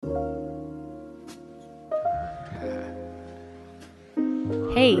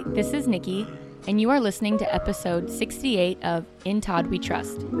Hey, this is Nikki, and you are listening to episode 68 of In Todd We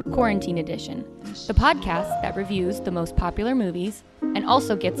Trust, Quarantine Edition, the podcast that reviews the most popular movies and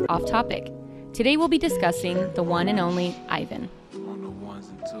also gets off topic. Today we'll be discussing the one and only Ivan. On the ones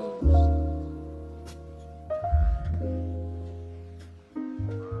and twos.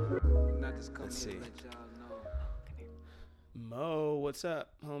 Let's see. Mo, what's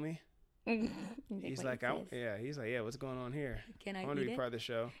up, homie? He's like, what's going on here? Can I want to eat be it? part of the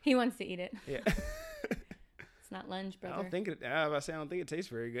show. He wants to eat it. Yeah. It's not lunch, brother. I don't think it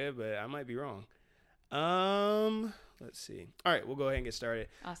tastes very good, but I might be wrong. Let's see. All right, we'll go ahead and get started.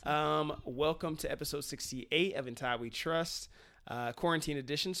 Awesome. Welcome to episode 68 of In Todd We Trust, Quarantine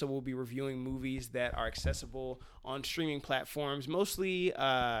Edition. So we'll be reviewing movies that are accessible on streaming platforms, mostly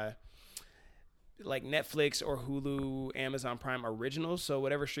like Netflix or Hulu, Amazon Prime originals. So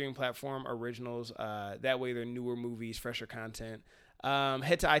whatever streaming platform originals, that way they're newer movies, fresher content.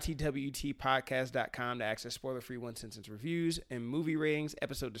 Head to itwtpodcast.com to access spoiler-free one sentence reviews and movie ratings,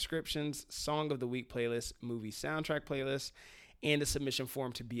 episode descriptions, song of the week playlist, movie soundtrack playlist, and a submission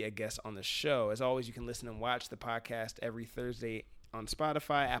form to be a guest on the show. As always, you can listen and watch the podcast every Thursday on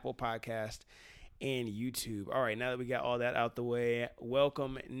Spotify, Apple Podcast, and YouTube. All right, now that we got all that out the way,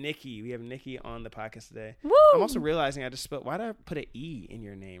 welcome Nikki. We have Nikki on the podcast today. Woo! I'm also realizing I just spelled, why did I put an E in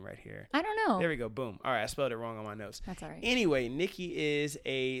your name right here? I don't know. There we go, boom. All right, I spelled it wrong on my notes. That's all right. Anyway, Nikki is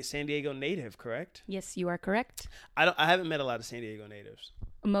a San Diego native, correct? Yes, you are correct. I haven't met a lot of San Diego natives.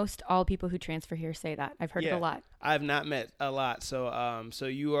 Most all people who transfer here say that. I've heard it a lot. I have not met a lot. So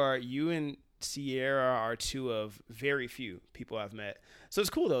you and Sierra are two of very few people I've met. So it's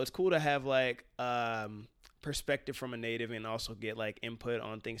cool though. It's cool to have like perspective from a native and also get like input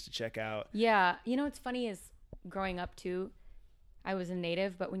on things to check out. Yeah. You know what's funny is growing up too, I was a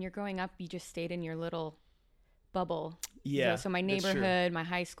native, but when you're growing up, you just stayed in your little bubble. Yeah. So my neighborhood, my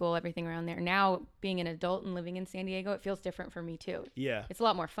high school, everything around there. Now being an adult and living in San Diego, it feels different for me too. Yeah. It's a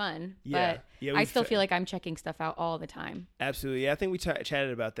lot more fun. Yeah. But I still feel like I'm checking stuff out all the time. Absolutely. Yeah, I think we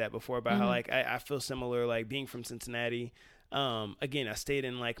chatted about that before, about how like I feel similar, like being from Cincinnati. Again, I stayed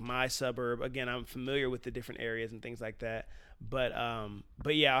in like my suburb. Again, I'm familiar with the different areas and things like that. But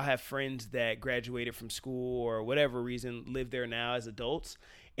yeah, I'll have friends that graduated from school or whatever reason live there now as adults,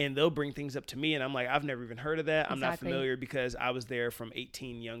 and they'll bring things up to me, and I'm like, I've never even heard of that. I'm not familiar because I was there from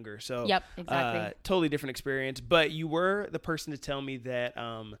 18 younger. So yep, exactly. Totally different experience. But you were the person to tell me that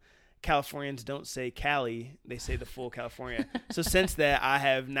Californians don't say Cali, they say the full California. So since that, I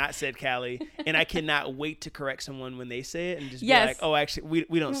have not said Cali, and I cannot wait to correct someone when they say it and just be like, oh, actually,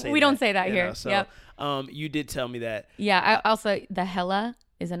 we don't say that. We don't say that here. Know? So, yep. You did tell me that. Yeah. Also, the hella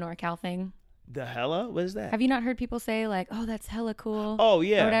is a NorCal thing. The hella? What is that? Have you not heard people say like, oh, that's hella cool? Oh,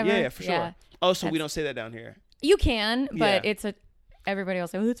 yeah. Or whatever? Yeah, for sure. Yeah. Oh, so we don't say that down here. You can, but Yeah. everybody will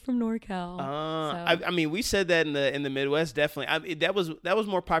say, oh, it's from NorCal. I mean, we said that in the Midwest, definitely. That was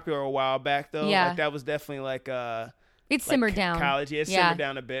more popular a while back, though. Yeah. Like, that was definitely like it's simmered down. College, yeah, simmered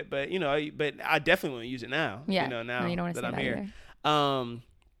down a bit, but but I definitely want to use it now. Yeah, now no, you don't want to that say I'm that here. either.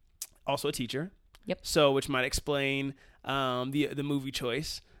 Also a teacher. Yep. So, which might explain the movie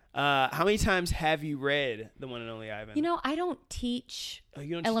choice. How many times have you read The One and Only Ivan? I don't teach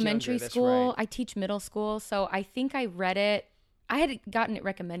you don't teach elementary younger, school. That's right. I teach middle school, so I think I read it. I had gotten it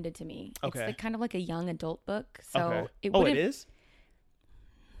recommended to me. Okay. It's kind of like a young adult book. So Okay. it It is?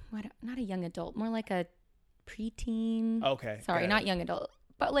 not a young adult, more like a preteen. Okay. Sorry, not young adult,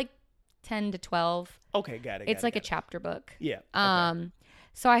 but like 10 to 12. Okay, got it. It's like a chapter book. Yeah. Okay.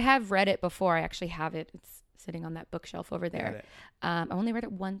 So I have read it before. I actually have it. It's sitting on that bookshelf over there. Got it. I only read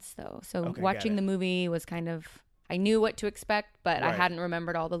it once though. So Okay, watching got it. the movie was kind of, I knew what to expect, but I Right. hadn't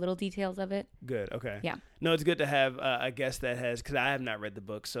remembered all the little details of it. Good. Okay. Yeah. No, it's good to have a guest that has, because I have not read the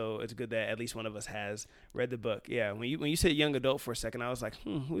book, so it's good that at least one of us has read the book. Yeah. When you said young adult for a second, I was like,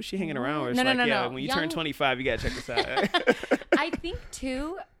 who's she hanging around with? It's No. When you turn 25, you gotta check this out. I think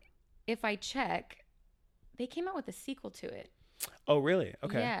too, if I check, they came out with a sequel to it. Oh, really?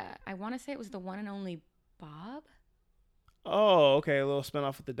 Okay. Yeah. I want to say it was The One and Only Bob. Oh, okay. A little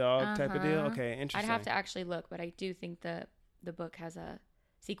spinoff with the dog type of deal. Uh-huh. Okay, interesting. I'd have to actually look, but I do think the book has a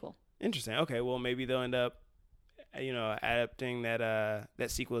sequel. Interesting. Okay, well maybe they'll end up, adapting that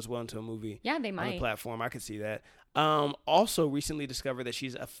sequel as well into a movie. Yeah, they On might. the platform, I could see that. Also recently discovered that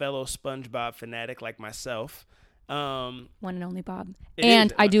she's a fellow SpongeBob fanatic like myself. One and Only Bob. It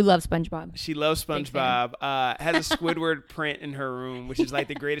And is. I do love SpongeBob. She loves Big fan. SpongeBob. Has a Squidward print in her room, which is like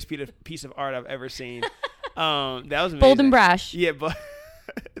the greatest piece of art I've ever seen. That was amazing. Bold and brash. Yeah, but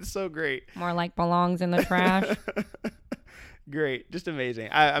it's so great. More like belongs in the trash. Great, just amazing.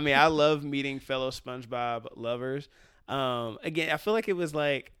 I mean, I love meeting fellow SpongeBob lovers. Again, I feel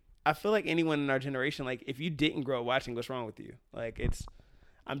like anyone in our generation, like if you didn't grow up watching, what's wrong with you? Like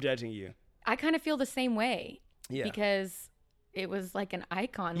I'm judging you. I kind of feel the same way. Yeah. Because it was like an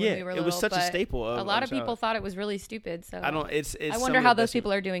icon when we were little. It was such a staple. A lot of people thought it was really stupid. So I wonder how those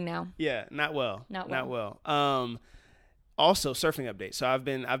people are doing now. Yeah, not well. Also, surfing updates. So I've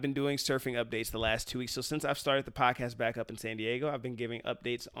been doing surfing updates the last 2 weeks. So since I've started the podcast back up in San Diego, I've been giving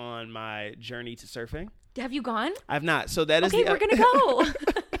updates on my journey to surfing. Have you gone? I've not. So that is we're gonna go.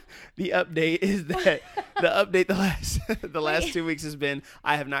 The update is that the last 2 weeks has been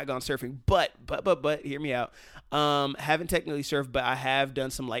I have not gone surfing, but hear me out. Haven't technically surfed, but I have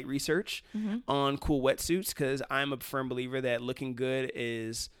done some light research on cool wetsuits because I'm a firm believer that looking good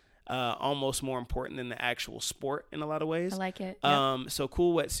is almost more important than the actual sport in a lot of ways. I like it. So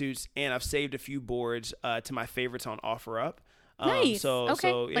cool wetsuits, and I've saved a few boards to my favorites on OfferUp. Nice. So like a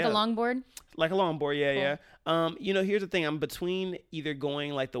longboard? Like a longboard, yeah, cool. yeah. Here's the thing. I'm between either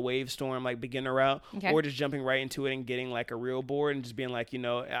going like the wave storm, like beginner route, or just jumping right into it and getting like a real board and just being like,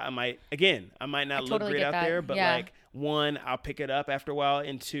 I might not look great out there, but like one, I'll pick it up after a while,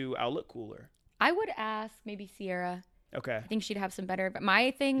 and two, I'll look cooler. I would ask maybe Sierra. Okay. I think she'd have some better, but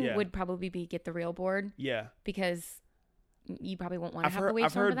my thing would probably be get the real board. Yeah. Because you probably won't want to have the wave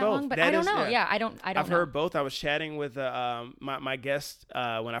I've storm heard for that both. long, but I don't know. Yeah, I don't I've know. heard both. I was chatting with my guest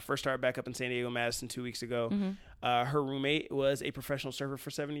when I first started back up in San Diego, Madison 2 weeks ago. Her roommate was a professional surfer for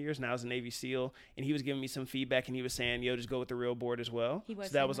 7 years. Now is a Navy SEAL, and he was giving me some feedback, and he was saying, "Yo, just go with the real board as well." So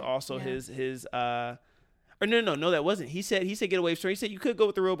that was also his. Or no, that wasn't. He said get a wave storm. He said you could go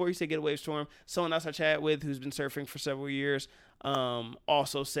with the real board. He said get a wave storm. Someone else I chat with who's been surfing for several years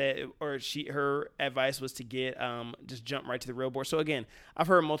also said, her advice was to get just jump right to the real board. So again, I've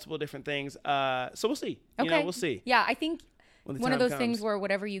heard multiple different things. So we'll see. Okay. We'll see. Yeah, I think one of those things where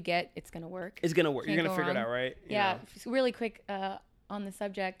whatever you get, it's gonna work. It's gonna work. You're gonna figure it out, right? Yeah. Really quick on the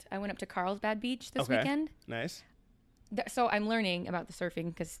subject, I went up to Carlsbad Beach this weekend. Nice. So I'm learning about the surfing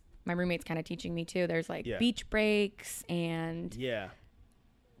because my roommate's kind of teaching me too. There's like beach breaks and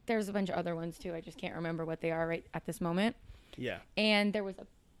there's a bunch of other ones too. I just can't remember what they are right at this moment. Yeah. And there was a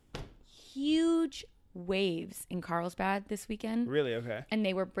huge waves in Carlsbad this weekend. Really? Okay. And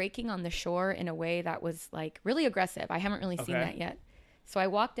they were breaking on the shore in a way that was like really aggressive. I haven't really seen that yet. So I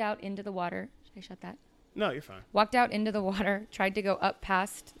walked out into the water. Should I shut that? No, you're fine. Walked out into the water, tried to go up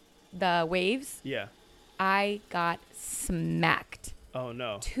past the waves. Yeah. I got smacked. Oh,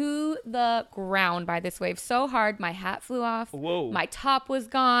 no. To the ground by this wave so hard, my hat flew off. Whoa. My top was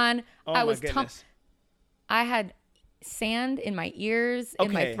gone. Oh, I was my goodness. I had sand in my ears,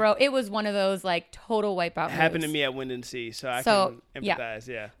 in my throat. It was one of those like total wipeout moves. Happened to me at Wind and Sea, so I can empathize.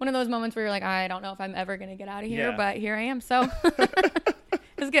 Yeah. One of those moments where you're like, I don't know if I'm ever going to get out of here, but here I am. So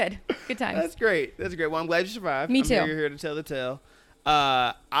it was good. Good times. That's great. Well, I'm glad you survived. Me too. You're here to tell the tale.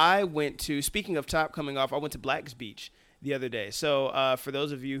 Speaking of top coming off, I went to Black's Beach the other day. So for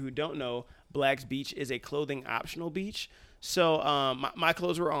those of you who don't know, Black's Beach is a clothing optional beach. So my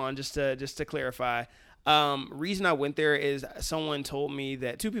clothes were on, just to clarify. Reason I went there is someone told me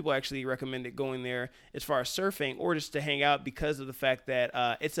that two people actually recommended going there as far as surfing or just to hang out because of the fact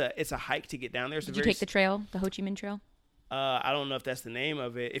that it's a hike to get down there. Did you take the trail, the Ho Chi Minh Trail? I don't know if that's the name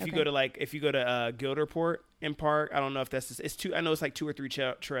of it. If you go to Gilderport in Park, I don't know if that's it's two. I know it's like 2 or 3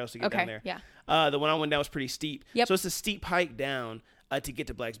 trails to get down there. Yeah. The one I went down was pretty steep. Yep. So it's a steep hike down to get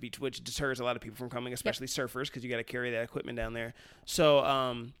to Black's Beach, which deters a lot of people from coming, especially surfers, because you got to carry that equipment down there. So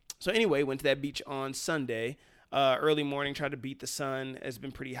anyway, went to that beach on Sunday. Early morning, tried to beat the sun. It's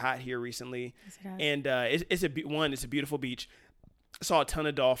been pretty hot here recently, and it's a beautiful beach. Saw a ton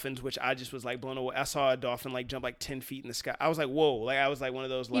of dolphins, which I just was like blown away. I saw a dolphin like jump like 10 feet in the sky. I was like, whoa! Like I was like one of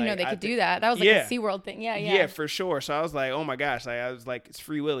those like they could do that. That was like a SeaWorld thing. Yeah, for sure. So I was like, oh my gosh! Like I was like, it's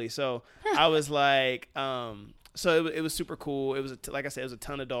Free Willy. So I was like, so it was super cool. It was like I said, it was a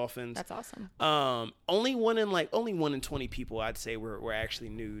ton of dolphins. That's awesome. Only one in 20 people I'd say were actually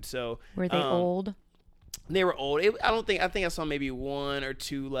nude. So were they old? They were old. I think I saw maybe 1 or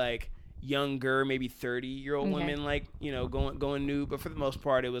 2 like younger, maybe 30-year-old women like going nude, but for the most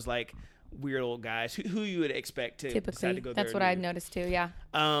part it was like weird old guys who you would expect to decide to go there. That's what I'd noticed too. Yeah.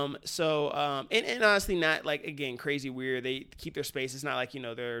 And honestly, not like again crazy weird. They keep their space. It's not like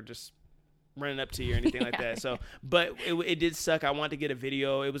they're just running up to you or anything like that. So, but it did suck. I wanted to get a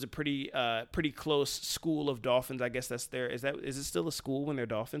video. It was a pretty close school of dolphins. I guess that's there. Is it still a school when they're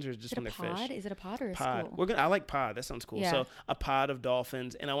dolphins, or is it just when they're fish? Is it a pod or a pod? school? I like pod. That sounds cool. Yeah. So a pod of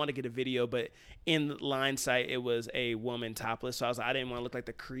dolphins, and I wanted to get a video, but in the line sight, it was a woman topless. So I was like, I didn't want to look like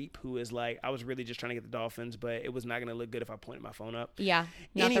the creep who is like, I was really just trying to get the dolphins, but it was not going to look good if I pointed my phone up. Yeah.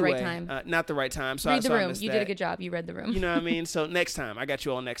 Not the right time. Not the right time. So read the room. room. You did a good job. You read the room. You know what I mean? So next time, I got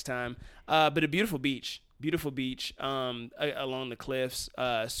you all next time. But a beautiful beach, along the cliffs,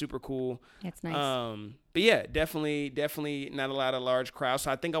 super cool. That's nice. But yeah, definitely not a lot of large crowds.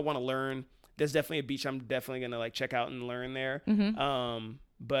 So I think I want to learn. There's definitely a beach I'm definitely gonna like check out and learn there. Mm-hmm.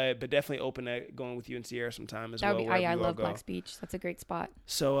 But definitely open to going with you and Sierra sometime as well. I love Black's Beach. That's a great spot.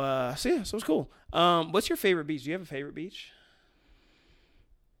 So it's cool. What's your favorite beach? Do you have a favorite beach?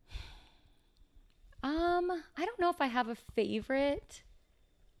 I don't know if I have a favorite.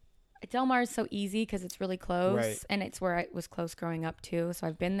 Del Mar is so easy because it's really close, right. And it's where I was close growing up too. So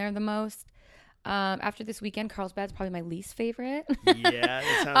I've been there the most. After this weekend, Carlsbad's probably my least favorite. Yeah,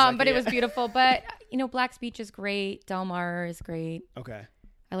 it sounds like but it was beautiful. But Black's Beach is great. Del Mar is great. Okay.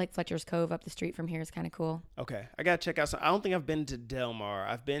 I like Fletcher's Cove up the street from here. It's kind of cool. Okay, I gotta check out some. I don't think I've been to Del Mar.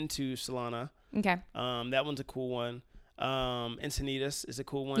 I've been to Solana. Okay. That one's a cool one. Encinitas is a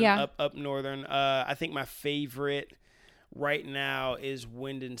cool one. Yeah. Up northern. I think my favorite right now is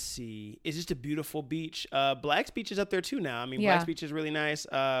Wind and Sea. It's just a beautiful beach. Black's Beach is up there too now. I mean, Yeah. Black's Beach is really nice.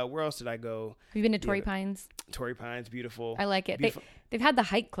 Where else did I go? Have you been to Torrey Pines? Torrey Pines, beautiful. I like it. Beautiful. They've had the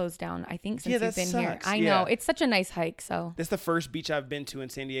hike closed down, I think, since you've been here. sucks. I Yeah. know. It's such a nice hike. So That's the first beach I've been to in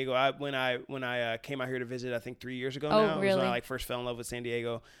San Diego. When I came out here to visit, I think 3 years ago Oh, now. It was really? when I first fell in love with San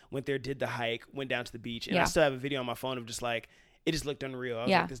Diego. Went there, did the hike, went down to the beach, and Yeah. I still have a video on my phone of just like, it just looked unreal. I was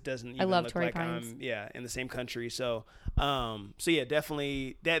Yeah. like, this doesn't even I love look Torrey like Pines. I'm in the same country. So yeah,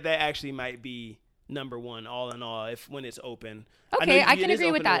 definitely that actually might be number one all in all when it's open. okay, I can it is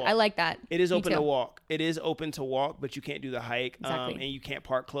agree with open to that. walk. I like that. It is Me open too. to walk. It is open to walk, but you can't do the hike. Exactly. And you can't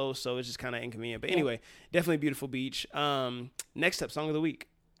park close, so it's just kind of inconvenient. But anyway, definitely a beautiful beach. Next up, song of the week.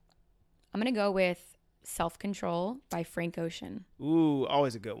 I'm gonna go with "Self Control" by Frank Ocean. Ooh,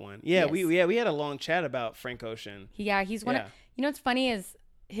 always a good one. Yeah, Yes. we had a long chat about Frank Ocean. He's one of, what's funny is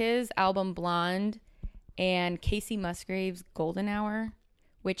his album Blonde and Casey Musgraves' Golden Hour,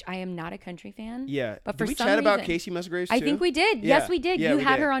 which I am not a country fan. Yeah. But did for we some chat about reason- Casey Musgraves too? I think we did. Yeah. Yes, we did. Yeah, You we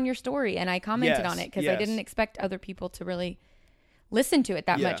had did. her on your story and I commented Yes, on it because yes. I didn't expect other people to really listen to it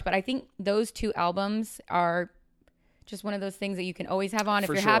that Yeah. much. But I think those two albums are just one of those things that you can always have on if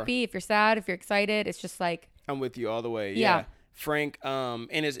For you're sure. happy, if you're sad, if you're excited. It's just like, I'm with you all the way. Yeah. Frank, and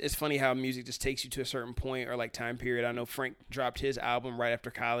it's funny how music just takes you to a certain point or like time period. I know Frank dropped his album right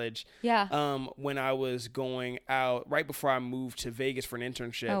after college. yeah. When I was going out right before I moved to Vegas for an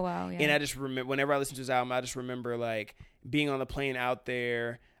internship. Oh, wow, yeah. And I just remember whenever I listen to his album, I just remember like being on the plane out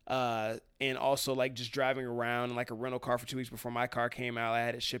there, and also like just driving around in like a rental car for 2 weeks before my car came out. I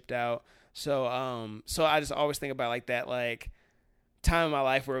had it shipped out. So I just always think about like that, like time in my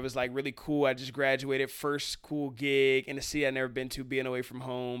life where it was like really cool. I just graduated, first cool gig in a city I'd never been to, being away from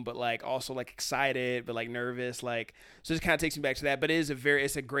home, but like also like excited, but like nervous. Like, so it just kind of takes me back to that, but it's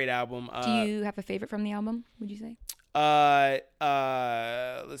a great album. Do you have a favorite from the album, would you say?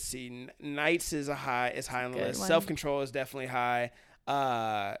 Let's see. Nights is high on the Good list. one. Self-Control is definitely high.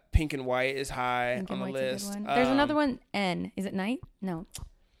 Pink and White is high Pink on and the White's a list. good one. There's another one, N. Is it Night? No.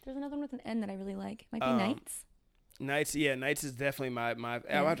 There's another one with an N that I really like. It might be Nights. Nights is definitely my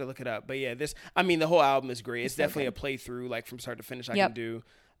I'll have to look it up. But yeah, the whole album is great. It's so definitely good. a playthrough, like from start to finish I Yep. can do.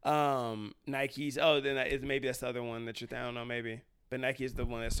 Nike's, maybe that's the other one that I don't know, maybe. But Nike is the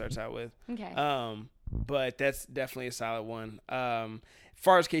one that starts out with. Okay. But that's definitely a solid one. As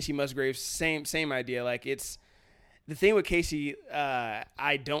far as Casey Musgraves, same idea. Like, it's the thing with Casey,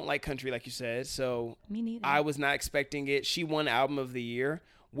 I don't like country, like you said. So Me neither. I was not expecting it. She won Album of the Year,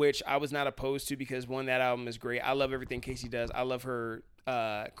 which I was not opposed to because, one, that album is great. I love everything Casey does. I love her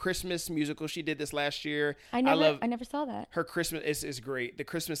Christmas musical she did this last year. I never saw that. Her Christmas is great. The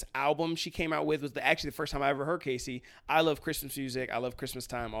Christmas album she came out with was actually the first time I ever heard Casey. I love Christmas music. I love Christmas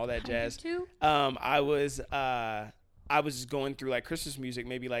time, all that jazz. too. I was going through like Christmas music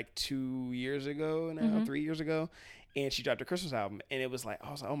maybe like 2 years ago now, 3 years ago, and she dropped a Christmas album, and it was like, I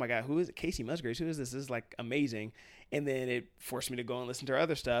was like, oh my God, who is it? Casey Musgraves? Who is this? This is like amazing. And then it forced me to go and listen to her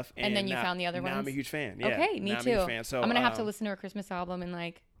other stuff. And then you found the other now ones? I'm a huge fan. Yeah. Okay, me Now too. I'm a huge fan. So I'm going to have to listen to her Christmas album in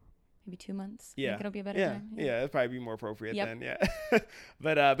like maybe 2 months. I Yeah. think it'll be a better yeah. time. Yeah. It'd probably be more appropriate Yep. then. Yeah.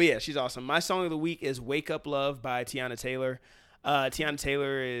 But yeah, she's awesome. My song of the week is Wake Up Love by Tiana Taylor. Tiana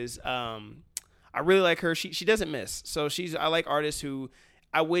Taylor is, I really like her. She doesn't miss. So I like artists who,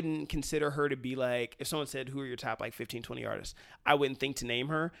 I wouldn't consider her to be like, if someone said, who are your top like 15, 20 artists? I wouldn't think to name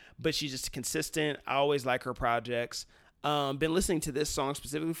her, but she's just consistent. I always like her projects. Been listening to this song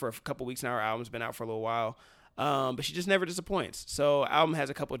specifically for a couple weeks now. Her album's been out for a little while. But she just never disappoints. So album has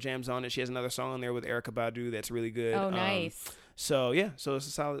a couple of jams on it. She has another song on there with Erykah Badu that's really good. Oh, nice. So yeah, so it's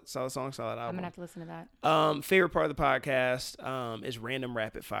a solid song, solid album. I'm gonna have to listen to that. Favorite part of the podcast is random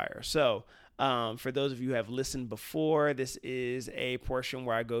rapid fire. So for those of you who have listened before, this is a portion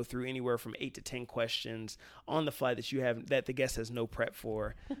where I go through anywhere from 8 to 10 questions on the fly that the guest has no prep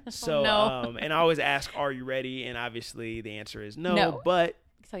for. So no. And I always ask, are you ready? And obviously the answer is no. No. But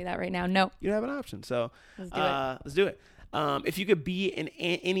I'll tell you that right now. No. you don't have an option. So Let's do it. If you could be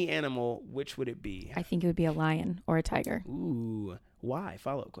any animal, which would it be? I think it would be a lion or a tiger. Ooh, why?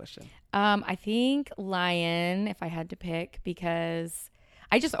 Follow-up question. I think lion, if I had to pick, because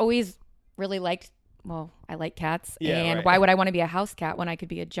I just always really I like cats. Yeah, and right. why would I want to be a house cat when I could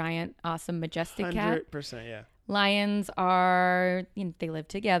be a giant, awesome, majestic cat? 100%, yeah. Lions are, they live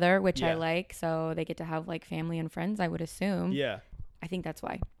together, which I Yeah. like. So they get to have like family and friends, I would assume. Yeah. I think that's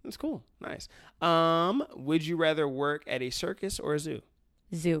why. That's cool. Nice. Would you rather work at a circus or a zoo?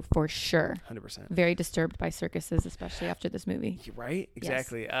 Zoo, for sure. 100%. Very disturbed by circuses, especially after this movie. Right?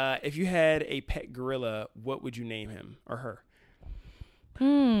 Exactly. Yes. If you had a pet gorilla, what would you name him or her?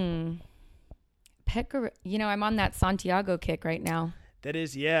 Pet gorilla. I'm on that Santiago kick right now. That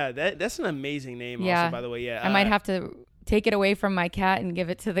is, that's an amazing name Yeah. also, by the way. Yeah. I might have to take it away from my cat and give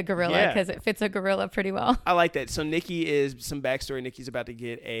it to the gorilla because it fits a gorilla pretty well. I like that. So Nikki is, some backstory, Nikki's about to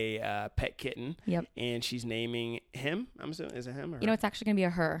get a pet kitten. Yep. And she's naming him. I'm assuming, is it him or her? It's actually going to be a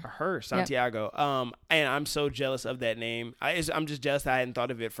her. Her, Santiago. Yep. And I'm so jealous of that name. I'm just jealous that I hadn't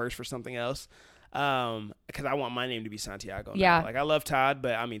thought of it first for something else. Because I want my name to be Santiago now. Yeah. Like, I love Todd,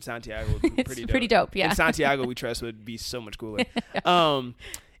 but I mean, Santiago would be pretty dope. Pretty dope, yeah. And Santiago we trust would be so much cooler.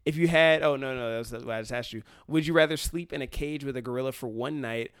 If you had, that's what I just asked you. Would you rather sleep in a cage with a gorilla for one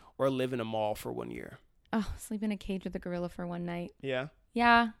night or live in a mall for 1 year? Oh, sleep in a cage with a gorilla for one night. Yeah.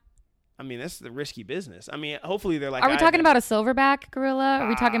 Yeah. I mean, that's the risky business. I mean, hopefully they're like. Are we talking about a silverback gorilla? Or are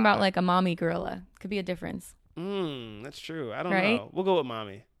we talking about like a mommy gorilla? Could be a difference. That's true. I don't know. We'll go with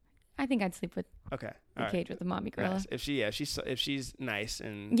mommy. I think I'd sleep with a cage with a mommy gorilla. Nice. If she's nice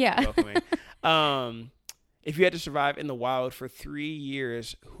and Yeah. welcoming. If you had to survive in the wild for 3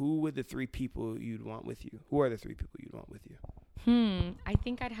 years, who would the 3 people you'd want with you? Who are the 3 people you'd want with you? I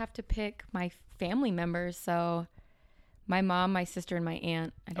think I'd have to pick my family members. So my mom, my sister, and my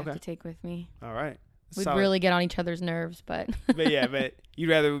aunt I'd have to take with me. All right. We'd really get on each other's nerves, but. but you'd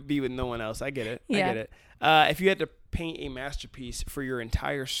rather be with no one else. I get it. Yeah. I get it. If you had to paint a masterpiece for your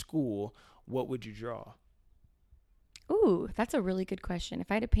entire school, what would you draw? Ooh, that's a really good question.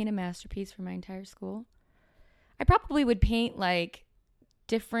 If I had to paint a masterpiece for my entire school, I probably would paint like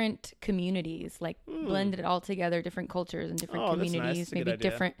different communities, like blend it all together, different cultures and different communities, nice. maybe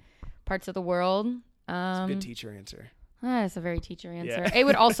different parts of the world. That's a good teacher answer. That's a very teacher answer. Yeah. It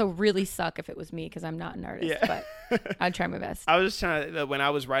would also really suck if it was me because I'm not an artist, but I'd try my best. I was just trying to, when I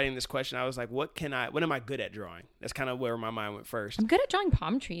was writing this question, I was like, what am I good at drawing? That's kind of where my mind went first. I'm good at drawing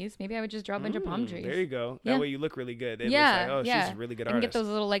palm trees. Maybe I would just draw a bunch of palm trees. There you go. That way you look really good. They yeah. look like, she's a really good artist. And get those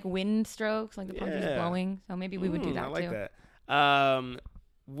little like wind strokes, like the palm trees blowing. So maybe we would do that I like too. that.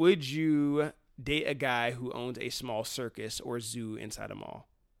 Would you date a guy who owns a small circus or zoo inside a mall?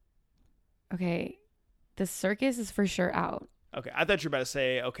 Okay. The circus is for sure out. Okay, I thought you were about to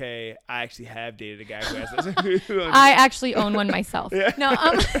say, okay, I actually have dated a guy who has this. I actually own one myself. Yeah. No,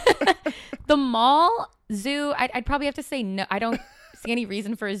 the mall, zoo, I'd probably have to say no. I don't see any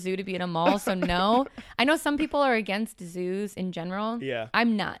reason for a zoo to be in a mall, so no. I know some people are against zoos in general. Yeah.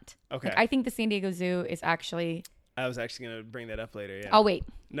 I'm not. Okay. Like, I think the San Diego Zoo is actually... I was actually going to bring that up later, yeah. I'll wait.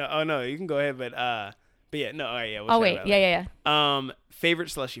 No, you can go ahead, but yeah, no, all right, yeah. I'll wait, yeah. Favorite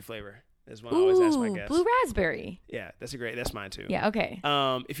slushy flavor? Is one I always ask my guests. Blue raspberry. Yeah, that's mine too. Yeah, okay.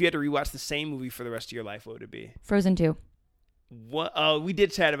 If you had to rewatch the same movie for the rest of your life, what would it be? Frozen 2. What? Oh, we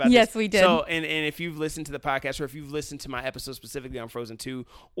did chat about this. Yes, we did. So, and if you've listened to the podcast or if you've listened to my episode specifically on Frozen 2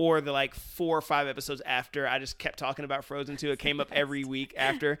 or the like 4 or 5 episodes after, I just kept talking about Frozen 2. It came up every week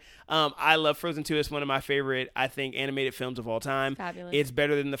after. I love Frozen 2. It's one of my favorite, I think, animated films of all time. Fabulous. It's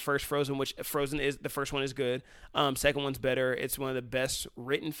better than the first Frozen, which Frozen is, the first one is good. Second one's better. It's one of the best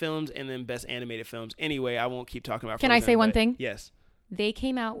written films and then best animated films. Anyway, I won't keep talking about Frozen. Can I say one thing? Yes. They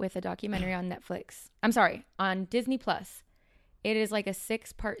came out with a documentary on Netflix. I'm sorry, on Disney Plus. It is like a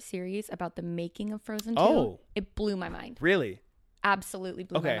 6-part series about the making of Frozen 2. Oh. It blew my mind. Really? Absolutely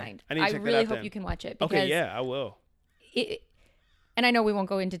blew my mind. I need to check really that out hope then. you can watch it. Okay, yeah, I will. And I know we won't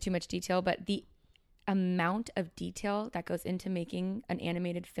go into too much detail, but the amount of detail that goes into making an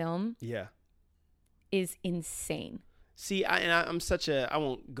animated film is insane. See, I'm such I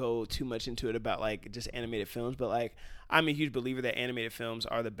won't go too much into it about like just animated films, but like I'm a huge believer that animated films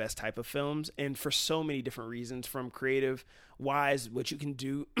are the best type of films, and for so many different reasons, from creative wise, what you can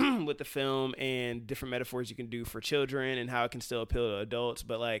do with the film and different metaphors you can do for children and how it can still appeal to adults.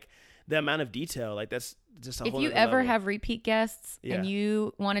 But like the amount of detail, like that's just a whole. If you ever have repeat guests and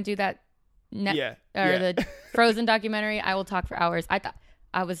you want to do that, the Frozen documentary, I will talk for hours.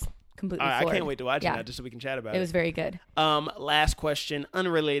 I was completely floored. I can't wait to watch it now just so we can chat about it. It was very good. Last question,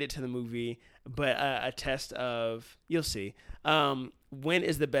 unrelated to the movie, but a test of, you'll see. When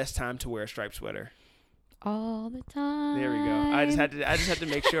is the best time to wear a striped sweater? All the time. There we go. I just had to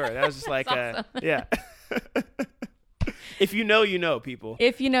make sure. That was just like awesome. Yeah. If you know, you know, people.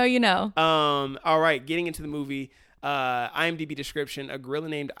 If you know, you know. All right, getting into the movie. IMDb description: a gorilla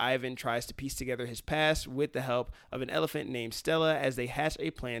named Ivan tries to piece together his past with the help of an elephant named Stella as they hatch a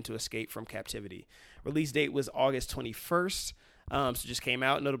plan to escape from captivity. Release date was August 21st. So just came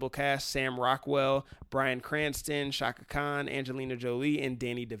out. Notable cast: Sam Rockwell, Bryan Cranston, Shaka Khan, Angelina Jolie, and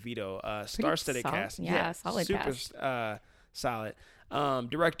Danny DeVito. Star-studded cast. Yeah, solid super, cast. Solid.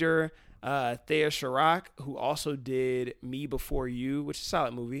 Director Thea Sharrock, who also did Me Before You, which is a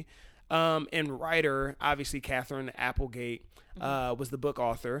solid movie. And writer, obviously Catherine Applegate, was the book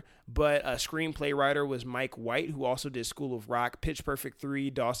author, but a screenplay writer was Mike White, who also did School of Rock, Pitch Perfect 3,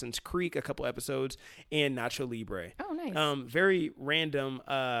 Dawson's Creek, a couple episodes, and Nacho Libre. Oh, nice. Very random,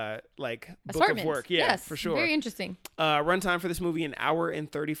 like book of work. Yeah, yes, for sure. Very interesting. Runtime for this movie, 1 hour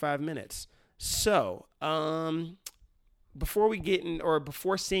and 35 minutes. So,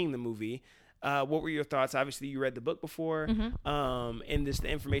 before seeing the movie, what were your thoughts? Obviously, you read the book before, and the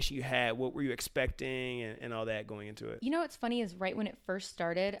information you had. What were you expecting, and all that going into it? You know what's funny is right when it first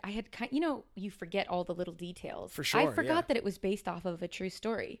started, I had you forget all the little details. For sure, I forgot that it was based off of a true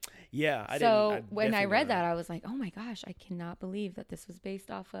story. Yeah, when I read that, I was like, oh my gosh, I cannot believe that this was based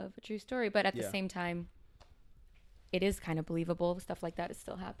off of a true story. But at the same time, it is kind of believable. Stuff like that is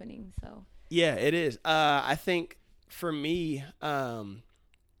still happening. So yeah, it is. I think for me.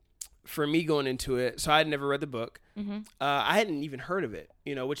 For me going into it, so I had never read the book. I hadn't even heard of it,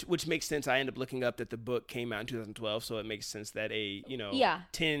 which makes sense. I ended up looking up that the book came out in 2012, so it makes sense that a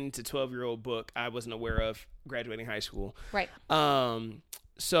 10 to 12-year-old book I wasn't aware of graduating high school. Right. I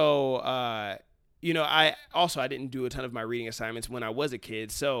didn't do a ton of my reading assignments when I was a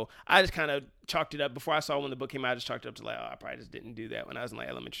kid, so I just kind of chalked it up. Before I saw when the book came out, I just chalked it up to like, I probably just didn't do that when I was in like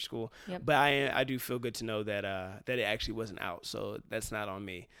elementary school. Yep. But I do feel good to know that that it actually wasn't out, so that's not on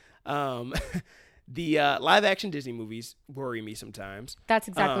me. The live action Disney movies worry me sometimes. That's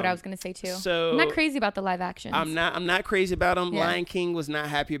exactly what I was going to say too. So I'm not crazy about the live actions. I'm not crazy about them. Yeah. Lion King was not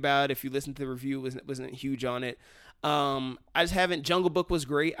happy about it. If you listen to the review, wasn't huge on it. I just haven't. Jungle Book was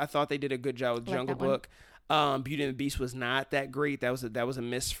great. I thought they did a good job with Jungle Book. Beauty and the Beast was not that great. That was a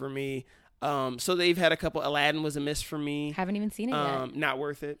miss for me. So they've had a couple. Aladdin was a miss for me. Haven't even seen it yet. Not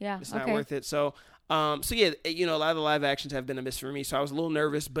worth it. Yeah, it's not worth it. So yeah, a lot of the live actions have been a miss for me. So I was a little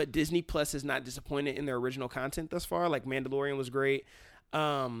nervous, but Disney Plus is not disappointed in their original content thus far. Like Mandalorian was great.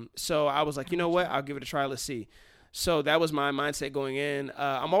 So I was like, you know what? I'll give it a try. Let's see. So that was my mindset going in.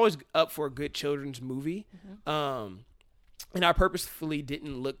 I'm always up for a good children's movie. And I purposefully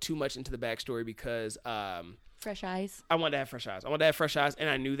didn't look too much into the backstory because fresh eyes. I wanted to have fresh eyes. And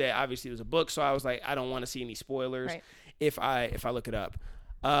I knew that obviously it was a book, so I was like, I don't want to see any spoilers if I look it up.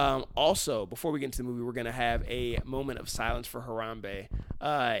 Also, before we get into the movie, we're going to have a moment of silence for Harambe.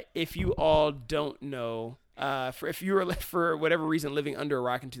 If you all don't know, if you were for whatever reason living under a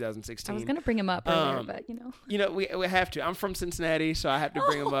rock in 2016. I was going to bring him up earlier, but we have to. I'm from Cincinnati, so I have to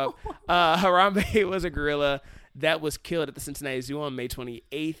bring him up. Harambe was a gorilla that was killed at the Cincinnati Zoo on May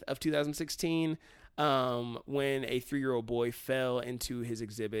 28th of 2016. When a 3-year-old boy fell into his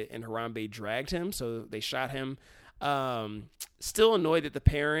exhibit and Harambe dragged him, so they shot him. Still annoyed that the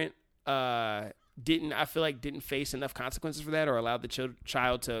parent didn't face enough consequences for that or allowed the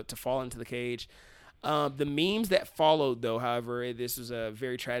child to fall into the cage. The memes that followed, though, however, this was a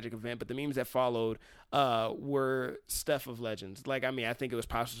very tragic event, but the memes that followed were stuff of legends. I think it was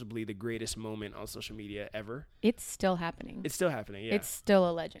possibly the greatest moment on social media ever. It's still happening. Yeah. It's still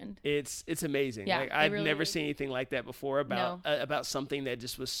a legend. It's amazing. Yeah, I've never seen anything like that before about something that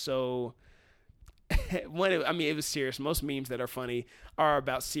just was so... it was serious. Most memes that are funny are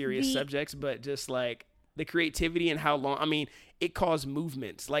about serious subjects, but just like the creativity and how long, it caused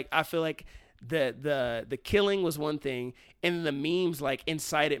movements. I feel like the killing was one thing, and the memes like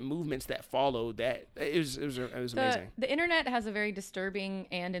incited movements that followed. That it was amazing. The internet has a very disturbing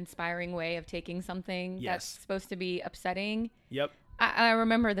and inspiring way of taking something that's supposed to be upsetting. Yep. I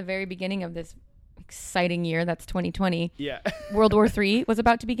remember the very beginning of this exciting year, that's 2020. Yeah. World War III was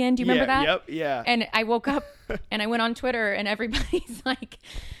about to begin. Do you remember that? Yep. Yeah. And I woke up and I went on Twitter and everybody's like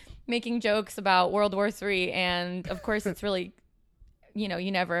making jokes about World War III, and of course it's really,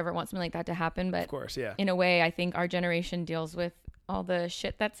 you never ever want something like that to happen, but of course, yeah. In a way, I think our generation deals with all the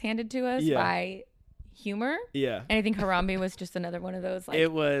shit that's handed to us by humor. Yeah. And I think Harambe was just another one of those. Like,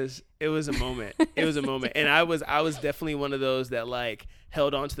 it was a moment. It was a moment, and I was definitely one of those that like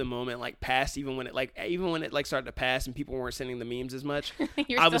held on to the moment, like past even when it started to pass and people weren't sending the memes as much.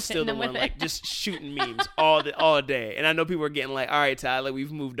 I was still the one like just shooting memes all day. And I know people were getting like, all right, Tyler,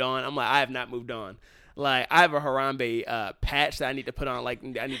 we've moved on. I'm like, I have not moved on. Like, I have a Harambe patch that I need to put on, like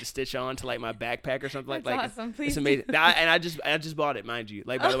I need to stitch on to like my backpack or something. That's awesome. Please. It's amazing. And I just bought it, mind you.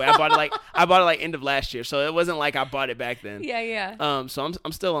 Like, by the way, I bought it like end of last year, so it wasn't like I bought it back then. Yeah. So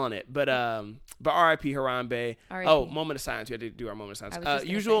I'm still on it, but R.I.P. Harambe. Oh, moment of silence. We had to do our moment of silence.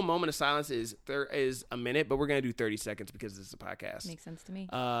 Usual moment of silence is a minute, but we're gonna do 30 seconds because this is a podcast. Makes sense to me.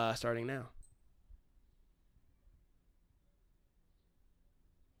 Starting now.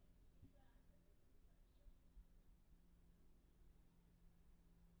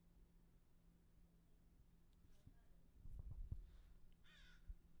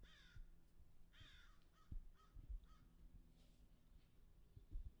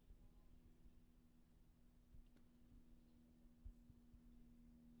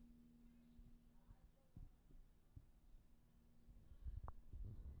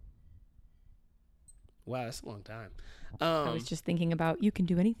 Wow, that's a long time. I was just thinking about you can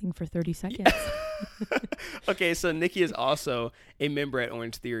do anything for 30 seconds. Okay, so Nikki is also a member at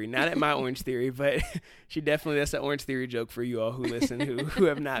Orange Theory. Not at my Orange Theory, but that's an Orange Theory joke for you all who listen who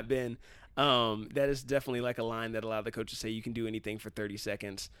have not been. That is definitely like a line that a lot of the coaches say, you can do anything for 30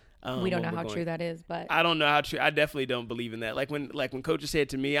 seconds. We don't know how true that is, but I don't know how true. I definitely don't believe in that. Like when coaches say it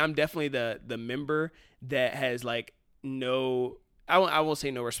to me, I'm definitely the member that has like no. I won't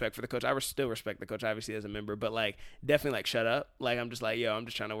say no respect for the coach. I still respect the coach, obviously, as a member, but like definitely like shut up. Like I'm just like, yo, I'm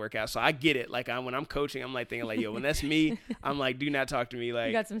just trying to work out. So I get it. Like when I'm coaching, I'm like thinking like, yo, when that's me, I'm like, do not talk to me. Like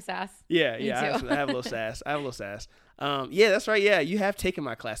you got some sass. Yeah. I have a little sass. Yeah, that's right. Yeah, you have taken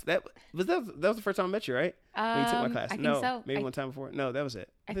my class. That was the first time I met you, right? When you took my class. I think so. Maybe one time before. No, that was it.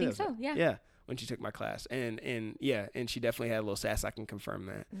 I think so. Yeah. Yeah. When she took my class, and she definitely had a little sass. I can confirm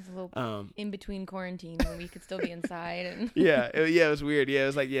that. It was a little in between quarantine when we could still be inside. And it was weird. Yeah, it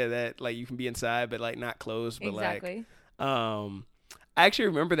was like that like you can be inside but like not closed. But exactly. I actually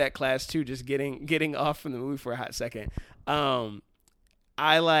remember that class too. Just getting off from the movie for a hot second. I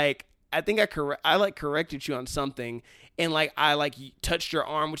think I corrected you on something, and like I touched your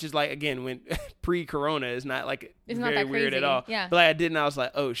arm, which is like, again, when pre-corona is not like it's very not that weird crazy. at all. Yeah. But like I did, and I was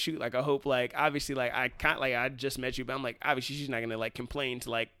like, oh shoot, like I hope like obviously like I just met you, but I'm like obviously she's not gonna like complain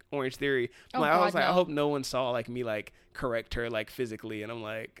to like Orange Theory. I was like, I hope no one saw like me like correct her like physically, and I'm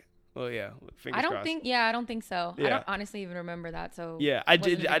like, well, yeah. I don't think so. Yeah. I don't honestly even remember that. So yeah, I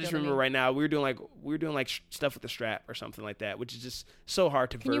did. I just remember right now we were doing like stuff with the strap or something like that, which is just so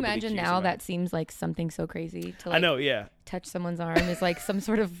hard to. Can you imagine now? That seems like something so crazy to. Like, I know. Yeah. Touch someone's arm is like some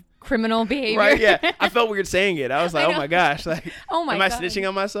sort of criminal behavior. Right. Yeah. I felt weird saying it. I was like, oh my gosh, like, am I snitching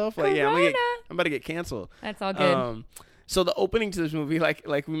on myself? Like, yeah, I'm about to get canceled. That's all good. So the opening to this movie,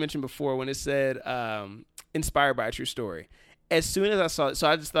 like we mentioned before, when it said inspired by a true story. As soon as I saw it, so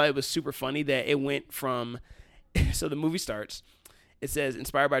I just thought it was super funny that it went from, so the movie starts, it says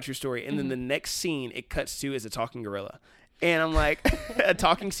inspired by a true story, and then the next scene it cuts to is a talking gorilla. And I'm like, a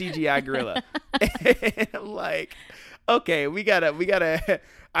talking CGI gorilla. And I'm like, okay, we gotta,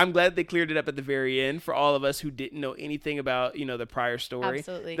 I'm glad they cleared it up at the very end for all of us who didn't know anything about, the prior story.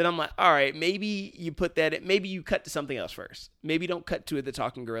 Absolutely. Then I'm like, all right, maybe you put that, maybe you cut to something else first. Maybe don't cut to the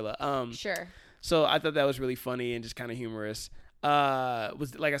talking gorilla. Sure. So I thought that was really funny and just kind of humorous.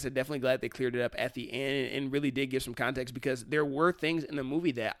 Was, like I said, definitely glad they cleared it up at the end and really did give some context, because there were things in the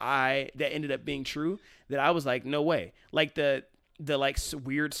movie that ended up being true that I was like, no way. Like the like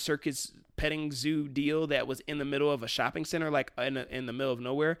weird circus petting zoo deal that was in the middle of a shopping center, like in the middle of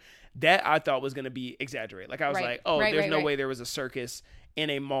nowhere, that I thought was going to be exaggerated. Like I was like, oh, there's no way there was a circus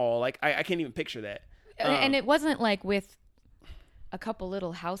in a mall. Like I can't even picture that. And it wasn't like with a couple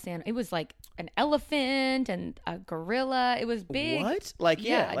little house animals. It was like an elephant and a gorilla. It was big. What? Like,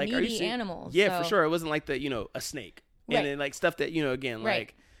 yeah. Like, needy animals. Yeah, so. For sure. It wasn't like a snake. Right. And then like stuff that, again,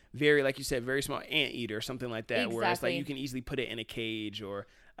 like very, like you said, very small anteater or something like that. Exactly. Where it's like you can easily put it in a cage or,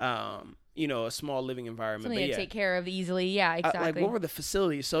 a small living environment. Something to take care of easily. Yeah, exactly. Like, what were the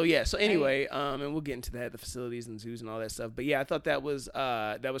facilities? So yeah. So anyway, and we'll get into that, the facilities and zoos and all that stuff. But yeah, I thought that was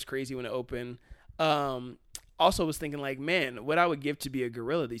crazy when it opened. Also was thinking like, man, what I would give to be a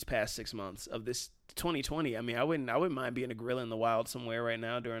gorilla these past 6 months of this 2020. I mean, I wouldn't mind being a gorilla in the wild somewhere right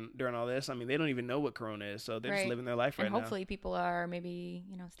now during all this. I mean, they don't even know what Corona is, so they're just living their life right now. And hopefully people are maybe,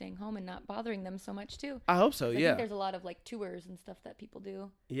 staying home and not bothering them so much too. I hope so, I think there's a lot of like tours and stuff that people do.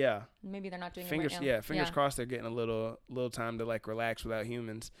 Yeah. Maybe they're not doing fingers, it right now. Yeah, fingers crossed they're getting a little time to like relax without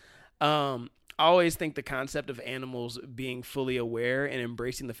humans. I always think the concept of animals being fully aware and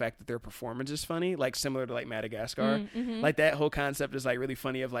embracing the fact that their performance is funny, like similar to like Madagascar. Mm-hmm. Like that whole concept is like really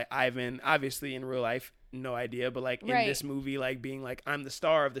funny of like Ivan, obviously in real life, no idea, but like in this movie, like being like, I'm the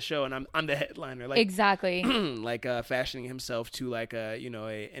star of the show and I'm the headliner. Like exactly. like fashioning himself to like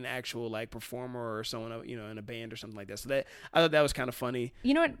an actual like performer or someone, in a band or something like that. So that I thought that was kind of funny.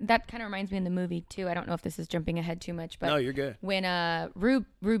 You know what? That kind of reminds me in the movie too. I don't know if this is jumping ahead too much, but no, you're good. When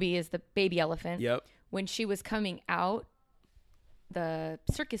Ruby is the baby elephant. Yep. When she was coming out, the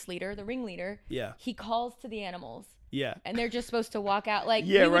circus leader, the ringleader, he calls to the animals. Yeah. And they're just supposed to walk out. Like,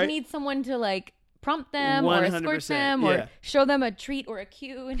 we would need someone to, like, prompt them or escort them or show them a treat or a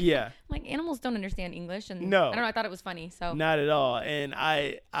cue. And like, animals don't understand English. And no. I don't know. I thought it was funny. So not at all. And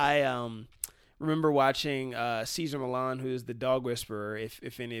I remember watching Cesar Millan, who is the dog whisperer,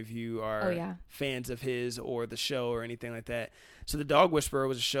 if any of you are fans of his or the show or anything like that. So the Dog Whisperer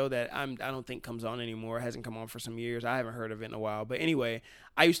was a show that I don't think comes on anymore. It hasn't come on for some years. I haven't heard of it in a while. But anyway,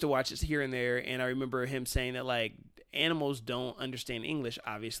 I used to watch it here and there, and I remember him saying that, like, animals don't understand English,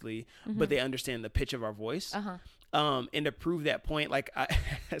 obviously, but they understand the pitch of our voice. And to prove that point, like,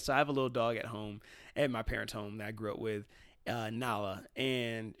 so I have a little dog at home, at my parents' home that I grew up with, Nala,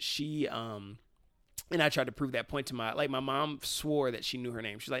 and she and I tried to prove that point to my mom swore that she knew her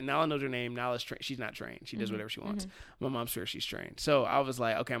name. She's like, Nala knows her name. Nala's trained. She's not trained. She does whatever she wants. My mom swears she's trained. So I was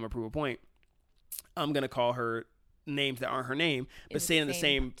like, okay, I'm going to prove a point. I'm going to call her names that aren't her name, but say in the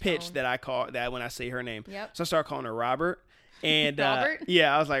same pitch that I call that when I say her name. Yep. So I started calling her Robert. And Robert?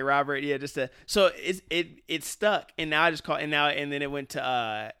 I was like, Robert, so it stuck. And now I just call and then it went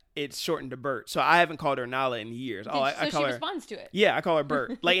to it's shortened to Bert. So I haven't called her Nala in years. I call she her, responds to it. Yeah, I call her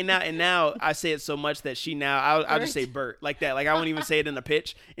Bert. Like and now I say it so much that she now I'll just say Bert like that. Like I won't even say it in a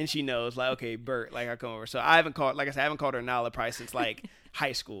pitch, and she knows like, okay, Bert. Like I come over. So I haven't called her Nala probably since like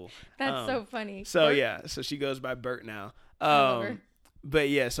high school. That's so funny. So Bert? so she goes by Bert now. I love her. But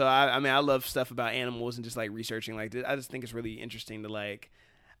yeah, so I mean I love stuff about animals and just like researching like this. I just think it's really interesting to like.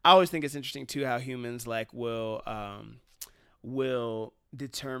 I always think it's interesting too how humans like will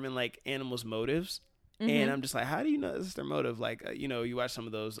determine like animals' motives, and I'm just like, how do you know this is their motive? Like, you watch some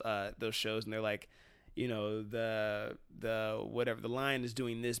of those shows, and they're like, the whatever the lion is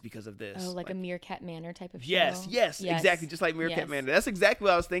doing this because of this. Oh, like a Meerkat Manor type of show. Yes, exactly, just like Meerkat Manor. That's exactly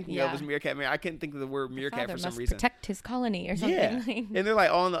what I was thinking of was Meerkat Manor. I couldn't think of the word meerkat for some reason. Protect his colony or something. Yeah, and they're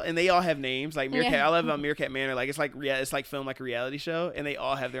like and they all have names like Meerkat. I love about Meerkat Manor. Like it's like filmed like a reality show, and they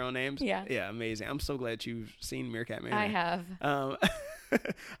all have their own names. Yeah, amazing. I'm so glad you've seen Meerkat Manor. I have.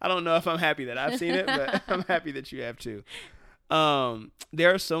 I don't know if I'm happy that I've seen it, but I'm happy that you have too.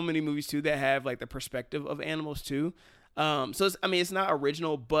 There are so many movies too that have like the perspective of animals too. So it's not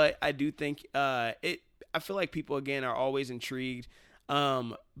original, but I do think I feel like people again are always intrigued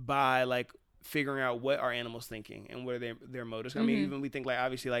by like figuring out what are animals thinking and what are their motives. I mean, even we think like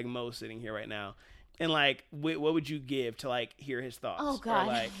obviously like Mo sitting here right now. And like, what would you give to like hear his thoughts? Oh God,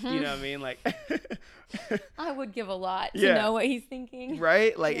 or, like you know what I mean? Like, I would give a lot to know what he's thinking.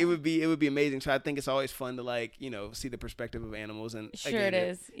 Right? Like it would be amazing. So I think it's always fun to like see the perspective of animals. And sure again, it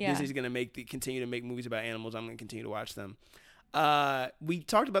is. Yeah, Disney's gonna continue to make movies about animals. I'm gonna continue to watch them. We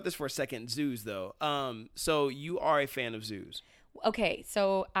talked about this for a second. Zoos, though. So you are a fan of zoos. Okay,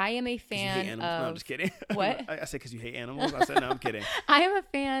 so I am a fan of... No, I'm just kidding. What? I said because you hate animals. I said, no, I'm kidding. I am a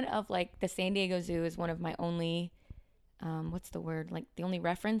fan of, like, the San Diego Zoo is one of my only, what's the word? Like, the only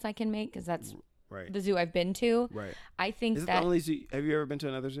reference I can make, because that's the zoo I've been to. Right. I think is it the only zoo? Have you ever been to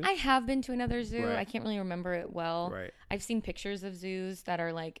another zoo? I have been to another zoo. Right. I can't really remember it well. Right. I've seen pictures of zoos that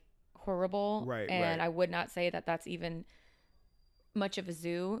are, like, horrible. Right, and I would not say that that's even much of a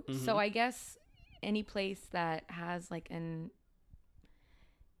zoo. Mm-hmm. So I guess any place that has, like,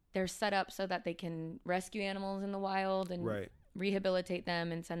 they're set up so that they can rescue animals in the wild and rehabilitate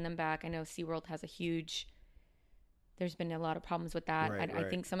them and send them back. I know SeaWorld has there's been a lot of problems with that. I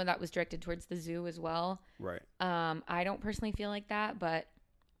think some of that was directed towards the zoo as well. Right. I don't personally feel like that, but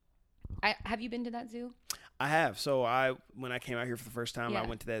have you been to that zoo? I have. So when I came out here for the first time, I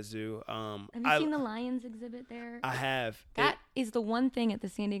went to that zoo. Have you seen the lions exhibit there? I have. is the one thing at the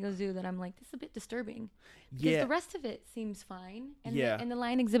San Diego Zoo that I'm like, this is a bit disturbing. Because the rest of it seems fine. And the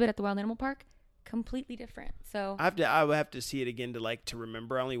lion exhibit at the Wild Animal Park, completely different. So I would have to see it again to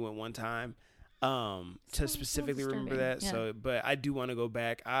remember. I only went one time to specifically remember that. Yeah. So, but I do want to go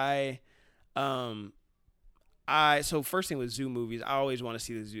back. So first thing with zoo movies, I always want to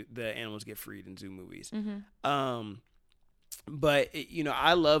see the animals get freed in zoo movies. Mm-hmm. But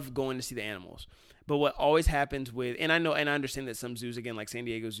I love going to see the animals. But what always happens with, and I understand that some zoos, again, like San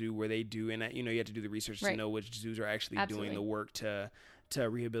Diego Zoo, where they do, and you have to do the research to know which zoos are actually doing the work to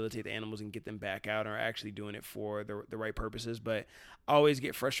rehabilitate the animals and get them back out, or actually doing it for the right purposes. But I always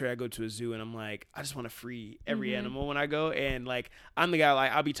get frustrated. I go to a zoo and I'm like, I just want to free every animal when I go. And like, I'm the guy,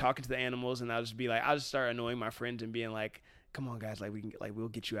 like, I'll be talking to the animals and I'll just start annoying my friends and being like, come on guys, like we'll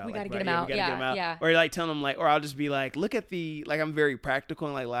get you out. We gotta get them out. Yeah. Or like telling them, like, or I'll just be like, look at I'm very practical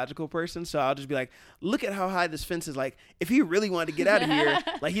and like logical person. So I'll just be like, look at how high this fence is. Like, if he really wanted to get out of here,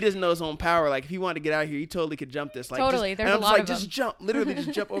 like he doesn't know his own power. Like if he wanted to get out of here, he totally could jump this. Like totally. There's a lot of them. Just jump, literally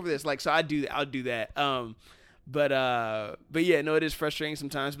just jump over this. Like, so I'll do that. But yeah, no, it is frustrating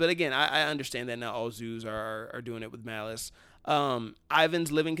sometimes. But again, I understand that not all zoos are doing it with malice.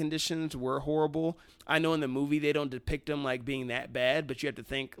 Ivan's living conditions were horrible. I know in the movie they don't depict them like being that bad, but you have to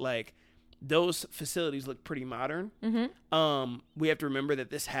think like those facilities look pretty modern. Mm-hmm. We have to remember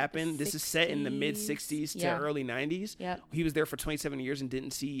that this happened. This is set in the mid 60s to early 90s. Yep. He was there for 27 years and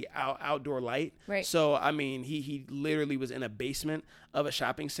didn't see outdoor light. Right. So, I mean, he literally was in a basement of a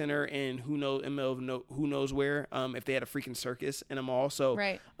shopping center in who knows where, if they had a freaking circus in a mall. So,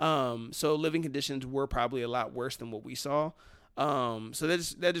 so living conditions were probably a lot worse than what we saw. So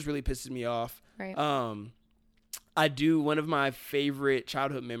that just really pisses me off. Right. One of my favorite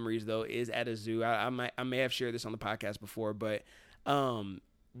childhood memories though is at a zoo. I may have shared this on the podcast before, but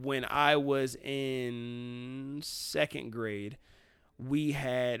when I was in second grade,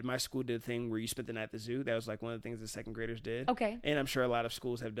 my school did a thing where you spent the night at the zoo. That was like one of the things the second graders did. Okay. And I'm sure a lot of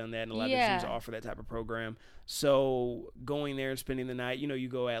schools have done that, and a lot of zoos offer that type of program. So going there and spending the night, you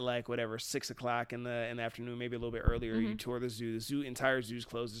go at like whatever 6:00 in the afternoon, maybe a little bit earlier. Mm-hmm. You tour the zoo. Entire zoo's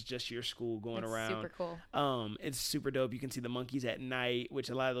closed. It's just your school going around. Super cool. It's super dope. You can see the monkeys at night, which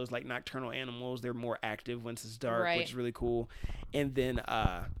a lot of those like nocturnal animals, they're more active once it's dark, which is really cool.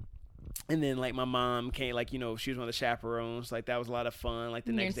 And then like my mom came, like, she was one of the chaperones. Like that was a lot of fun. Like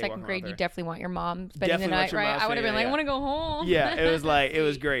the next day, in second grade, you definitely want your mom spending the night, right? I would have been like, I want to go home. Yeah, it was like, it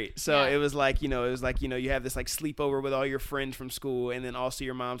was great. So it was like, you have this like sleepover with all your friends from school, and then also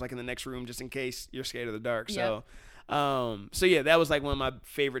your mom's like in the next room just in case you're scared of the dark. Yep. So yeah, that was like one of my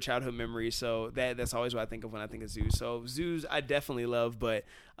favorite childhood memories. So that's always what I think of when I think of zoos. So zoos I definitely love, but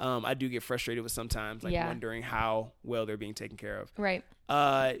I do get frustrated with sometimes like wondering how well they're being taken care of. Right.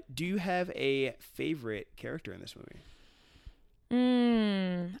 Do you have a favorite character in this movie?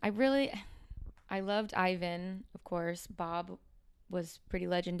 I loved Ivan, of course. Bob was pretty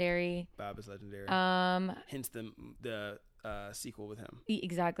legendary. Bob is legendary. Hence the sequel with him.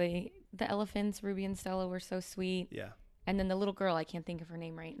 Exactly. The elephants, Ruby and Stella, were so sweet. Yeah. And then the little girl, I can't think of her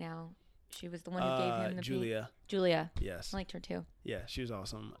name right now. She was the one who gave him the Julia. Julia. Yes. I liked her too. Yeah, she was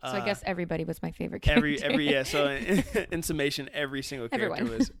awesome. So I guess everybody was my favorite character. So in summation, every single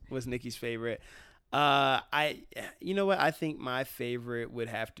character was Nikki's favorite. You know what? I think my favorite would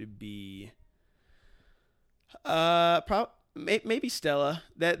have to be maybe Stella.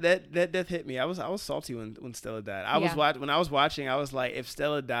 That death hit me. I was salty when Stella died. When I was watching, I was like, if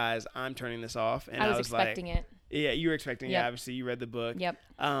Stella dies, I'm turning this off. And I was expecting it. Yeah, you were expecting it. Obviously, you read the book. Yep.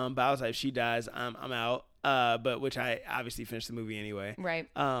 But I was like, if she dies, I'm out. But which I obviously finished the movie anyway. Right.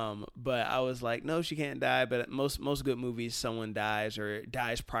 But I was like, no, she can't die. But most good movies, someone dies or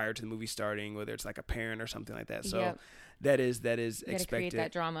dies prior to the movie starting, whether it's like a parent or something like that. So that is expected. You gotta create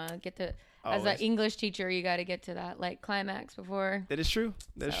that drama. As an English teacher, you got to get to that like climax before. That is true.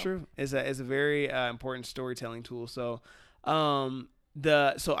 That's true. It's a very important storytelling tool. So,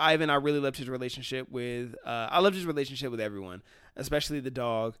 so Ivan, I really loved his relationship with. I loved his relationship with everyone, especially the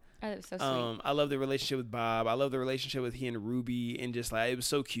dog. Oh, that was so sweet. I love the relationship with Bob. I love the relationship with he and Ruby, and just like it was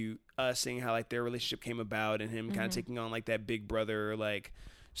so cute seeing how like their relationship came about, and him kind of taking on like that big brother like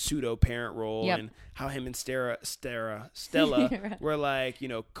pseudo parent role, and how him and Stella were like,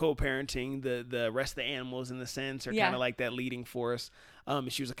 co-parenting the rest of the animals in the sense, or kind of like that leading force.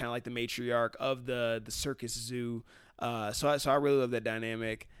 She was kind of like the matriarch of the circus zoo. So I really love that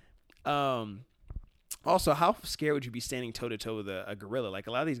dynamic. Also, how scared would you be standing toe to toe with a gorilla? Like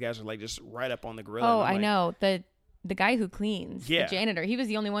a lot of these guys are like just right up on the gorilla. Oh, I know. The guy who cleans, the janitor, he was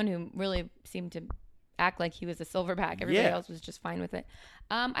the only one who really seemed to act like he was a silverback. Everybody else was just fine with it.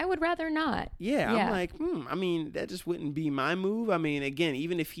 I would rather not. Yeah. I'm like, I mean, that just wouldn't be my move. I mean, again,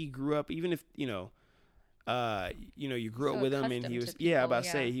 even if he grew up, even if, you grew up with him and he was, people, I'm about to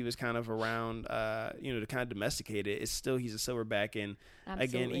say he was kind of around, to kind of domesticate it. It's still, he's a silverback. And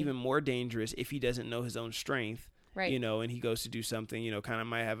again, even more dangerous if he doesn't know his own strength. Right. And he goes to do something, kind of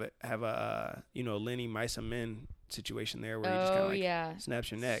might have a Lenny Misa Men situation there where he just kind of like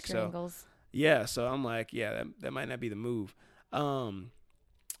snaps your neck. Strangles. So I'm like, that might not be the move.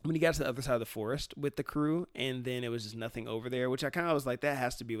 When he got to the other side of the forest with the crew, and then it was just nothing over there, which I kind of was like, that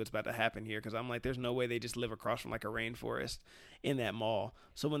has to be what's about to happen here, because I'm like, there's no way they just live across from like a rainforest in that mall.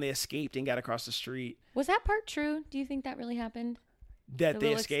 So when they escaped and got across the street, was that part true? Do you think that really happened? That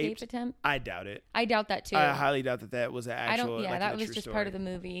they escaped? Attempt? I doubt it. I doubt that too. I highly doubt that was an actual. That was just story. Part of the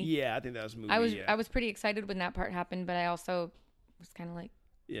movie. Yeah, I think that was a movie. I was pretty excited when that part happened, but I also was kind of like,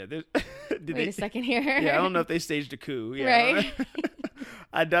 wait a second here. Yeah, I don't know if they staged a coup. Yeah, right.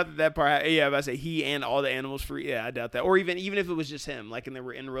 I doubt that part. Yeah, I say he and all the animals free. Yeah, I doubt that. Or even if it was just him, like in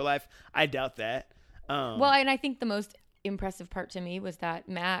real life, I doubt that. Well, and I think the most impressive part to me was that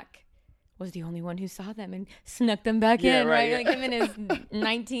Mac was the only one who saw them and snuck them back in, right? Like him and his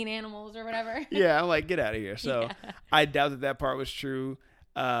 19 animals or whatever. Yeah, I'm like, get out of here. So I doubt that part was true.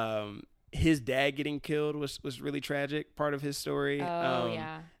 His dad getting killed was really tragic, part of his story.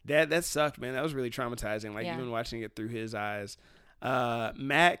 That sucked, man. That was really traumatizing, like even watching it through his eyes.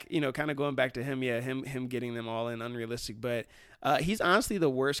 Mac, kind of going back to him, him getting them all in unrealistic, but he's honestly the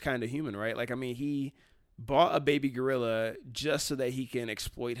worst kind of human, right? Like, I mean, he bought a baby gorilla just so that he can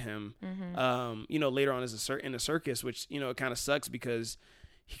exploit him, later on in a circus, which, it kind of sucks because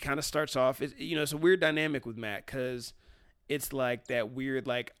he kind of starts off, it's a weird dynamic with Mac, because it's like that weird,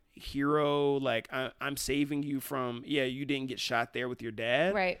 like, hero, like, I'm saving you from, you didn't get shot there with your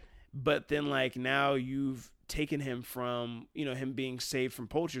dad. Right. But then, like, now you've taken him from, him being saved from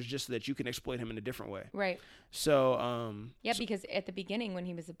poachers just so that you can exploit him in a different way. Right. So, because at the beginning when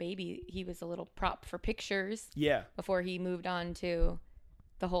he was a baby, he was a little prop for pictures. Yeah. Before he moved on to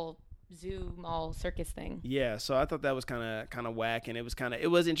the whole zoo mall circus thing. Yeah. So I thought that was kind of whack, and it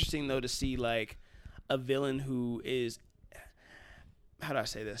was interesting though to see like a villain who is, how do I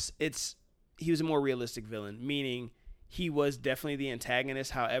say this? He was a more realistic villain, meaning he was definitely the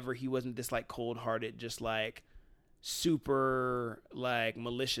antagonist. However, he wasn't this like cold-hearted, just like super like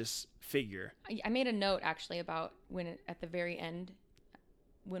malicious figure. I made a note actually about at the very end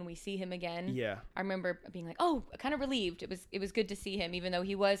when we see him again. Yeah. I remember being like, oh, kind of relieved. It was good to see him, even though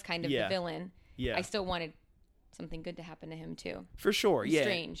he was kind of the villain. Yeah. I still wanted something good to happen to him too. For sure. Yeah.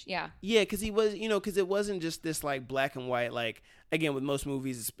 Strange. Yeah. Yeah, because he was, because it wasn't just this like black and white, like, again, with most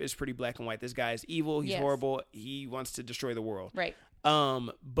movies, it's pretty black and white. This guy is evil. He's horrible. He wants to destroy the world. Right.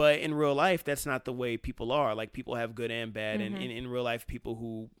 But in real life, that's not the way people are. Like, people have good and bad. Mm-hmm. And in real life, people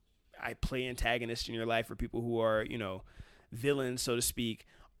who play antagonists in your life, or people who are, villains, so to speak,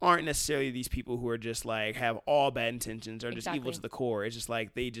 aren't necessarily these people who are just like have all bad intentions or just evil to the core. It's just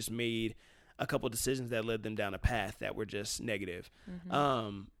like they just made a couple of decisions that led them down a path that were just negative.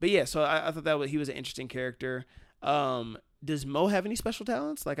 Mm-hmm. But yeah, so I thought he was an interesting character. Does Mo have any special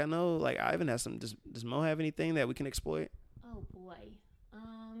talents? Like, I know like Ivan has some. Does Mo have anything that we can exploit? Oh boy.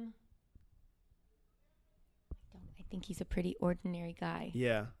 I think he's a pretty ordinary guy.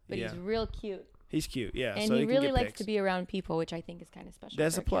 Yeah. But he's real cute. He's cute, yeah. And so he really likes to be around people, which I think is kind of special.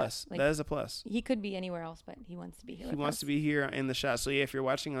 That's a plus. Like, that is a plus. He could be anywhere else, but he wants to be here. He wants to be here in the shot. So yeah, if you're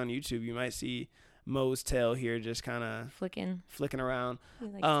watching on YouTube, you might see Mo's tail here just kind of flicking around. He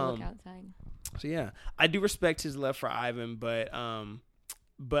likes to look outside. So yeah, I do respect his love for Ivan, but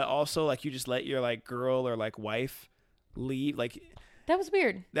also like you just let your like girl or like wife leave, like. That was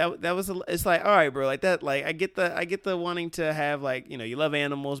weird. It's like, all right, bro, like that, like I get the wanting to have like, you love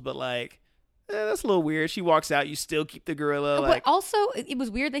animals, but like. That's a little weird. She walks out. You still keep the gorilla. But also, it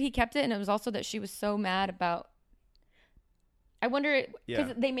was weird that he kept it, and it was also that she was so mad about. I wonder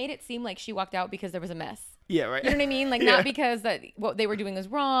because they made it seem like she walked out because there was a mess. Yeah, right. You know what I mean? Like not because that what they were doing was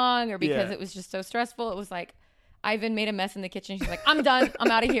wrong or because it was just so stressful. It was like Ivan made a mess in the kitchen. She's like, "I'm done. I'm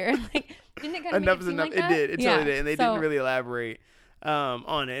out of here." Like, didn't it kind of enough make is it enough? Like that? It did. It totally did, and they didn't really elaborate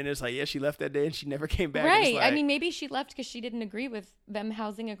on it. And it's like, she left that day and she never came back. Right. Like, I mean, maybe she left because she didn't agree with them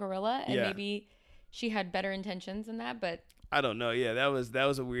housing a gorilla, and maybe. She had better intentions than that, but I don't know. Yeah, that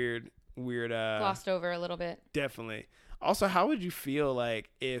was a weird glossed over a little bit. Definitely. Also, how would you feel like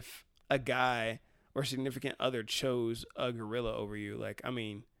if a guy or significant other chose a gorilla over you? Like, I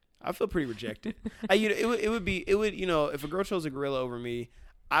mean, I feel pretty rejected. It would if a girl chose a gorilla over me,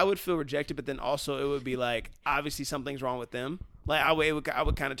 I would feel rejected, but then also it would be like obviously something's wrong with them. Like I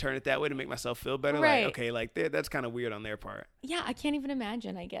would kind of turn it that way to make myself feel better. Right. Like, okay, like that's kind of weird on their part. Yeah, I can't even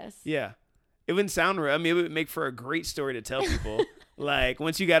imagine, I guess. Yeah. It wouldn't sound real. I mean, it would make for a great story to tell people. Like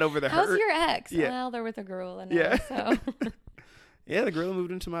once you got over the hurt. How's your ex? Yeah. Well, they're with a gorilla now, Yeah. so. Yeah, the gorilla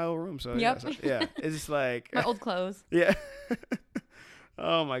moved into my old room. So Yep. yeah, it's just like My old clothes. yeah.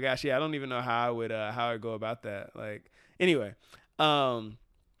 Oh my gosh, yeah. I don't even know how I'd go about that. Like anyway,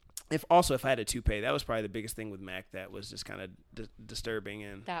 if I had a toupee, that was probably the biggest thing with Mac that was just kind of disturbing.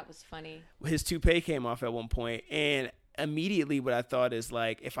 And That was funny. his toupee came off at one point, and immediately what I thought is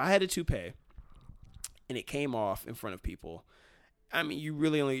like, if I had a toupee and it came off in front of people, I mean,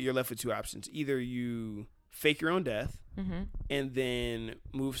 you're left with two options. Either you fake your own death and then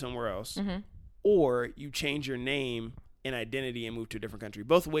move somewhere else, or you change your name and identity and move to a different country.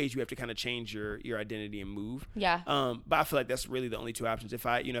 Both ways you have to kind of change your identity and move. Yeah. But I feel like that's really the only two options. If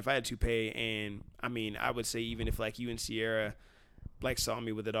I had a toupee, and I mean, I would say even if like you and Sierra like saw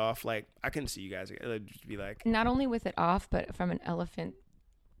me with it off, like I couldn't see you guys. It would just be like Not only with it off, but from an elephant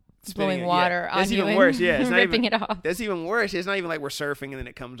spinning blowing it. water Yeah. on That's you even and worse. Yeah, it's not ripping even, it off. That's even worse. It's not even like we're surfing and then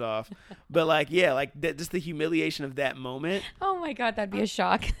it comes off. But like, yeah, like just the humiliation of that moment. Oh my God, that'd be a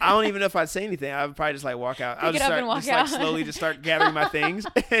shock. I don't even know if I'd say anything. I would probably just like walk out. I would Pick it just up start and walk just like out. slowly just start gathering my things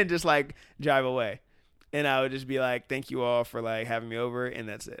and just like drive away. And I would just be like, thank you all for like having me over, and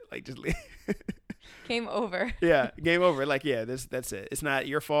that's it. Like just leave. Game over. Yeah, game over. Like, yeah, that's it. It's not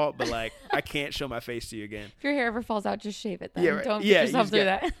your fault, but like I can't show my face to you again. If your hair ever falls out, just shave it then. Yeah, right. Don't Yeah, put you yourself just through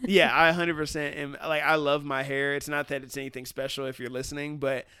got- that. Yeah, I 100% am. Like, I love my hair. It's not that it's anything special if you're listening,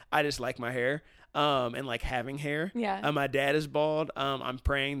 but I just like my hair. And like having hair. Yeah. My dad is bald. I'm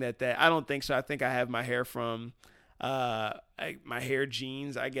praying that I don't think so. I think I have my hair from my hair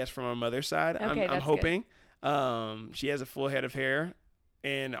genes, I guess, from my mother's side. Okay, I'm that's hoping. She has a full head of hair,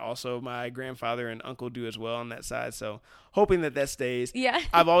 and also my grandfather and uncle do as well on that side. So hoping that stays. Yeah.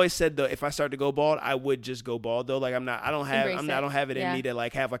 I've always said though, if I start to go bald, I would just go bald though. Like I don't have it in Yeah. me to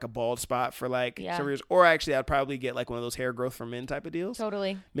like have like a bald spot for like Yeah. several years. Or actually, I'd probably get like one of those hair growth for men type of deals.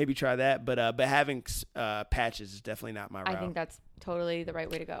 Totally. Maybe try that. But having patches is definitely not my route. I think that's totally the right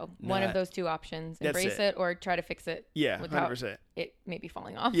way to go. One of those two options. That's Embrace it. it or try to fix it. Yeah, without 100%. it maybe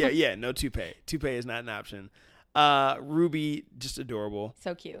falling off. Yeah, no toupee. Toupee is not an option. Ruby, just adorable.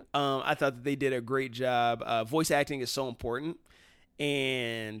 So cute. I thought that they did a great job. Voice acting is so important.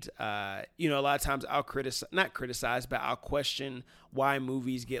 And, a lot of times I'll not criticize, but I'll question why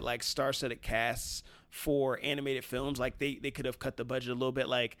movies get like star-studded casts for animated films. Like they could have cut the budget a little bit.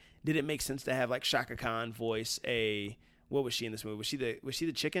 Like, did it make sense to have like Shaka Khan voice what was she in this movie? Was she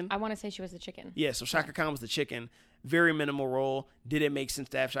the chicken? I want to say she was the chicken. Yeah, so Shaka Khan was the chicken. Very minimal role. Did it make sense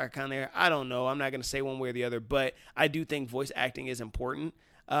to have Shaka Khan there? I don't know. I'm not going to say one way or the other, but I do think voice acting is important.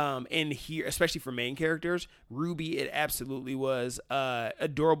 And here, especially for main characters, Ruby, it absolutely was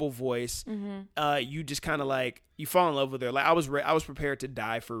adorable voice. You just kind of like, you fall in love with her. Like I was prepared to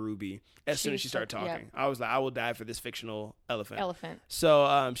die for Ruby as soon as she started talking. Yeah. I was like, I will die for this fictional elephant. Elephant.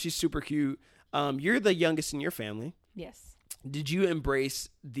 So she's super cute. You're the youngest in your family. Yes. Did you embrace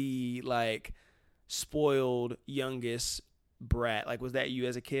the like spoiled youngest brat? Like, was that you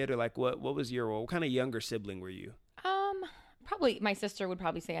as a kid, or like what was your role? What kind of younger sibling were you? Probably my sister would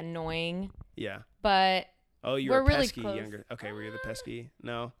probably say annoying, Yeah. but Oh, you we're were really pesky close. younger. Okay, were you the pesky?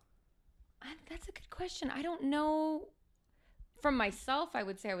 No. That's a good question. I don't know. From myself, I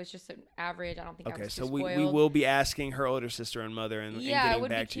would say I was just an average. I don't think I Okay, was so too we spoiled. will be asking her older sister and mother and Yeah, I getting would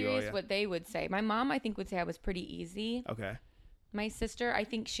be back to you. curious what they would say. My mom, I think, would say I was pretty easy. Okay. My sister, I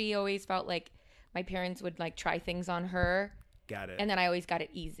think she always felt like my parents would like try things on her, Got it. and then I always got it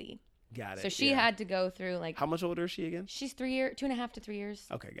easy. Got it. So she yeah. had to go through like How much older is she again? she's 2.5 to 3 years.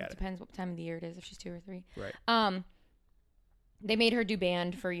 Okay, got it. Depends what time of the year it is. If she's 2 or 3. Right. They made her do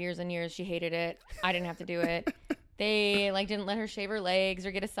band for years and years. She hated it. I didn't have to do it. They like didn't let her shave her legs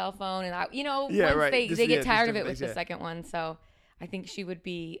or get a cell phone, and Yeah, once right. they Just- get just tired of it different with things, the second one. So I think she would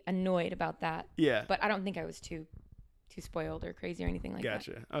be annoyed about that. Yeah. But I don't think I was too spoiled or crazy or anything like that.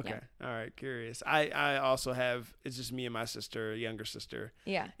 Gotcha. Okay. All right. Curious. I also have, it's just me and my sister, younger sister.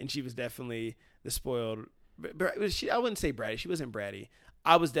 Yeah. And she was definitely the spoiled. I wouldn't say bratty. She wasn't bratty.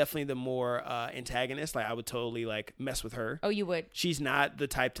 I was definitely the more antagonist. Like I would totally like mess with her. Oh, you would. She's not the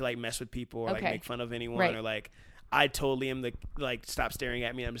type to like mess with people or like Okay. make fun of anyone Right. or like. I totally am the like stop staring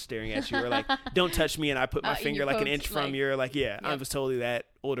at me. I'm just staring at you, or like don't touch me, and I put my And finger you like an poked, inch from like- your like I Yep. was totally that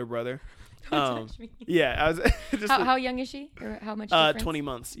older brother. Don't touch me. Yeah, I was just How young is she? Or how much? difference? 20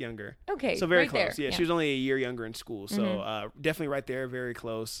 months younger. Okay. So very right close. there. Yeah, she was only a year younger in school. So definitely right there, very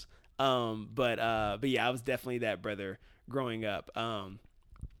close. But yeah, I was definitely that brother growing up.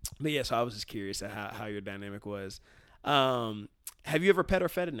 But yeah, so I was just curious at how your dynamic was. Have you ever pet or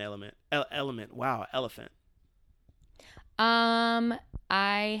fed an element? Wow, elephant.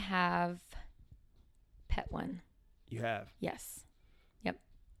 I have pet one. You have? Yes. Yep.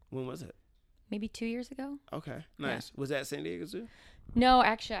 When was it? Maybe 2 years ago. Okay, nice. Yeah. Was that San Diego Zoo? No,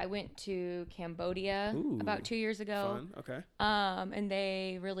 actually, I went to Cambodia about 2 years ago. Fun. Okay. And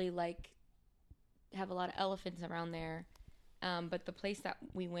they really have a lot of elephants around there. But the place that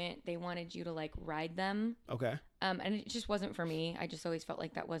we went, they wanted you to ride them. Okay. And it just wasn't for me. I just always felt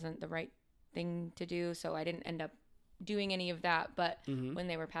like that wasn't the right thing to do. So I didn't end up doing any of that. But when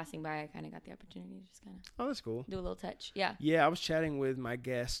they were passing by, I kind of got the opportunity to just kind of that's cool. Do a little touch. Yeah. Yeah, I was chatting with my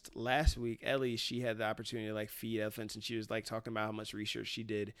guest last week, Ellie. She had the opportunity to feed elephants, and she was talking about how much research she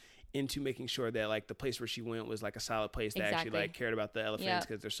did into making sure that the place where she went was a solid place that actually cared about the elephants,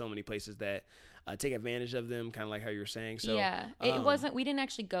 because there's so many places that take advantage of them, kind of like how you're saying. So yeah, it wasn't. We didn't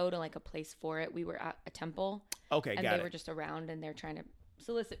actually go to a place for it. We were at a temple. Okay, and they were just around, and they're trying to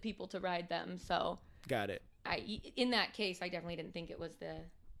solicit people to ride them. So got it. In that case, I definitely didn't think it was the.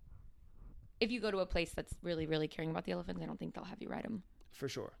 If you go to a place that's really, really caring about the elephants, I don't think they'll have you ride them. For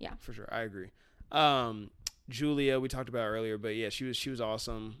sure. Yeah, for sure. I agree. Julia, we talked about earlier, but yeah, she was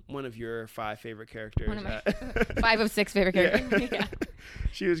awesome. One of your 5 favorite characters. One of my 5 of 6 favorite characters. Yeah.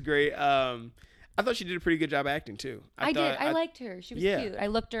 She was great. I thought she did a pretty good job acting too. I did. I liked her. She was cute. I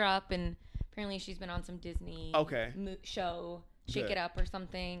looked her up, and apparently she's been on some Disney show. Shake It Up or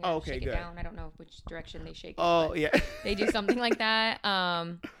something. Or Shake It Down. I don't know which direction they shake it. Oh, yeah. They do something like that.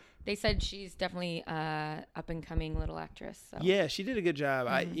 They said she's definitely up and coming little actress. So. Yeah, she did a good job.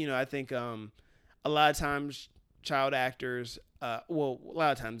 I think a lot of times child actors, a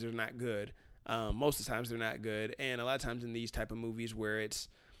lot of times they're not good. Most of the times they're not good. And a lot of times in these type of movies where it's,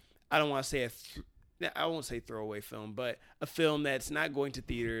 I don't want to say I won't say throwaway film, but a film that's not going to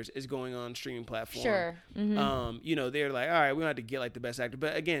theaters is going on streaming platform. Sure. Mm-hmm. They're all right, we don't have to get the best actor.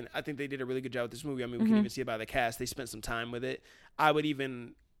 But again, I think they did a really good job with this movie. I mean, we can even see it by the cast. They spent some time with it. I would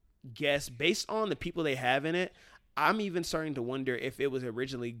even guess, based on the people they have in it, I'm even starting to wonder if it was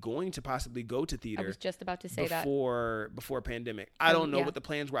originally going to possibly go to theater. I was just about to say before pandemic. I don't know what the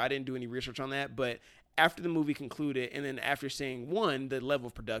plans were. I didn't do any research on that, but after the movie concluded, and then after seeing the level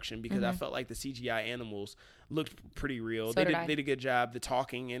of production, because I felt like the CGI animals looked pretty real. They did a good job. The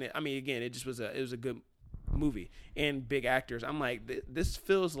talking in it. I mean, again, it was a good movie and big actors. I'm like, this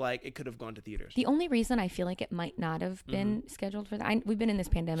feels like it could have gone to theaters. The only reason I feel like it might not have been scheduled for that, we've been in this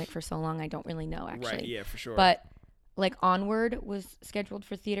pandemic for so long, I don't really know actually. Right? Yeah, for sure. But Onward was scheduled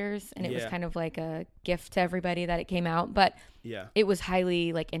for theaters, and it was kind of like a gift to everybody that it came out. But it was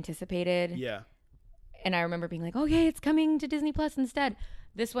highly anticipated. Yeah. And I remember being like, okay, it's coming to Disney Plus instead.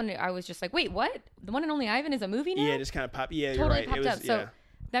 This one, I was just like, wait, what? The One and Only Ivan is a movie now? Yeah, it just kind of popped. Yeah, totally you're right. Popped up. So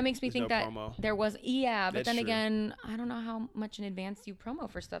that makes me There's think no that promo. there was, but That's then true. again, I don't know how much in advance you promo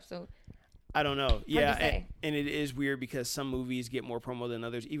for stuff. So I don't know. Hard to say. And it is weird because some movies get more promo than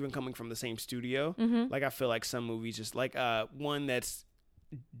others, even coming from the same studio. I feel like some movies just one that's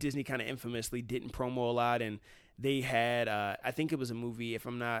Disney kind of infamously didn't promo a lot, and they had I think it was a movie, if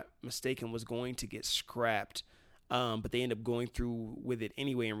I'm not mistaken, was going to get scrapped, but they ended up going through with it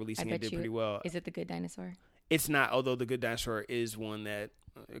anyway and releasing it. Did pretty well. Is it The Good Dinosaur? It's not, although The Good Dinosaur is one that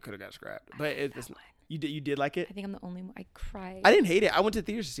it could have got scrapped, but it's not. You did like it? I think I'm the only one. I cried. I didn't hate it. I went to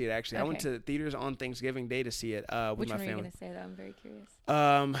theaters to see it, actually. Okay. I went to theaters on Thanksgiving Day to see it with my family. Which one were you going to say, though? I'm very curious.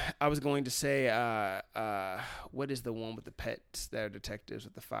 I was going to say, what is the one with the pets that are detectives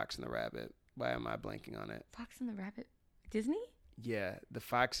with the fox and the rabbit? Why am I blanking on it? Fox and the Rabbit? Disney? Yeah, the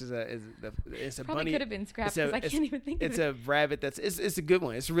fox it's a Probably bunny. Could have been scrapped because I can't even think of it. It's a rabbit it's a good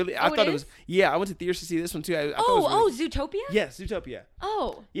one. It's really, I Oh, thought it it was, is? yeah, I went to theaters to see this one too. I thought it was really, Zootopia? Yes, Zootopia.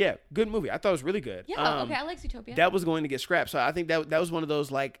 Oh. Yeah, good movie. I thought it was really good. Yeah, okay, I like Zootopia. That was going to get scrapped. So I think that was one of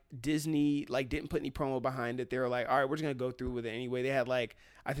those Disney didn't put any promo behind it. They were like, all right, we're just going to go through with it anyway. They had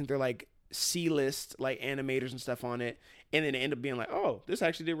I think they're C-list animators and stuff on it, and then it ended up being oh, this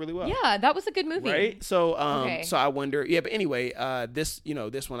actually did really well. Yeah, that was a good movie. Right? So Okay. so I wonder, but anyway, this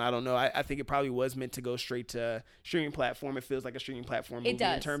one, I don't know. I think it probably was meant to go straight to streaming platform. It feels like a streaming platform movie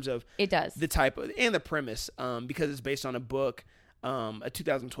in terms of the type of and the premise, because it's based on a book, a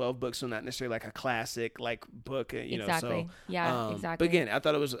 2012 book, so not necessarily a classic book, Exactly. So, yeah, exactly. But again, I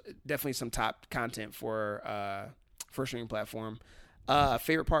thought it was definitely some top content for streaming platform.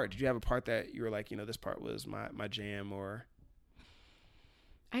 Favorite part? Did you have a part that you were this part was my jam? Or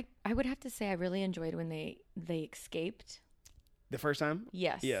I would have to say I really enjoyed when they escaped. The first time?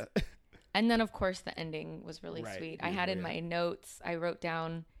 Yes. Yeah. And then of course the ending was really Right. sweet. Yeah, I had in yeah. my notes, I wrote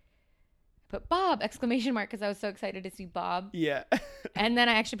down, put Bob ! Because I was so excited to see Bob. Yeah. And then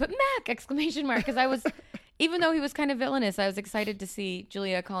I actually put Mac ! Because Even though he was kind of villainous, I was excited to see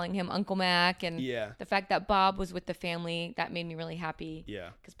Julia calling him Uncle Mac, and the fact that Bob was with the family, that made me really happy. Yeah.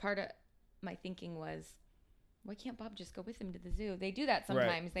 Because part of my thinking was, why can't Bob just go with him to the zoo? They do that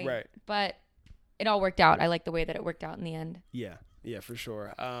sometimes. Right. But it all worked out. I like the way that it worked out in the end. Yeah, for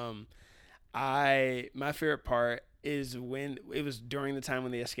sure. My favorite part is when it was during the time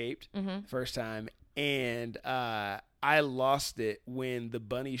when they escaped first time, and I lost it when the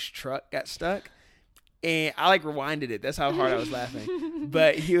bunny's truck got stuck. And I like rewinded it. That's how hard I was laughing.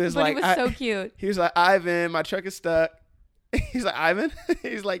 But he was like, it was so cute. He was like, Ivan, my truck is stuck. He's like, Ivan?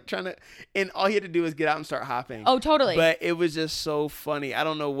 He's like trying to, and all he had to do was get out and start hopping. Oh, totally. But it was just so funny. I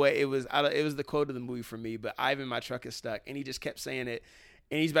don't know what it was. It was the quote of the movie for me, but Ivan, my truck is stuck. And he just kept saying it.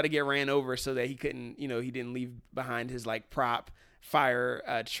 And he's about to get ran over so that he couldn't, he didn't leave behind his like prop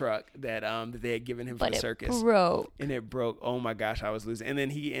fire truck that they had given him for the circus. It broke. Oh my gosh, I was losing. And then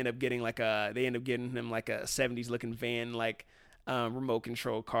he ended up getting they ended up getting him like a 70s looking van, like remote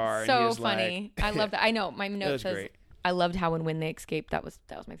control car. So and he was funny. Like, I love that. I know my note says great. I loved how and when they escaped. That was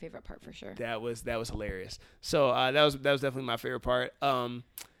my favorite part for sure. That was hilarious. So that was definitely my favorite part.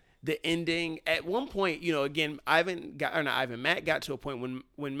 The ending at one point, again, Matt got to a point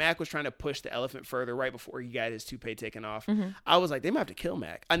when Mac was trying to push the elephant further right before he got his toupee taken off. I was like, they might have to kill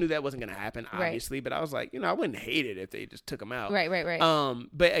Mac. I knew that wasn't going to happen, obviously, but I was like, I wouldn't hate it if they just took him out. Right.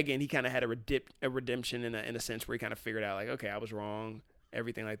 But again, he kind of had a redemption in a sense where he kind of figured out like, okay, I was wrong,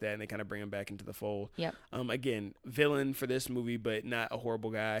 everything like that, and they kind of bring him back into the fold. Yep. Again, villain for this movie, but not a horrible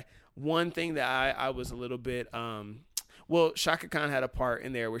guy. One thing that I was a little bit well, Shaka Khan had a part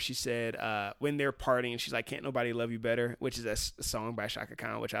in there where she said when they're partying, she's like, "Can't nobody love you better," which is a song by Shaka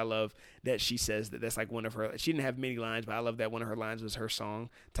Khan, which I love that she says that's like one of her. She didn't have many lines, but I love that one of her lines was her song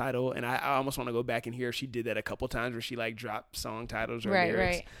title, and I almost want to go back and hear if she did that a couple times where she like dropped song titles or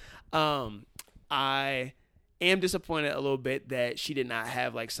lyrics. Right. I am disappointed a little bit that she did not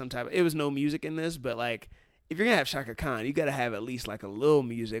have like some type of. It was no music in this, but like. If you're going to have Shaka Khan, you got to have at least like a little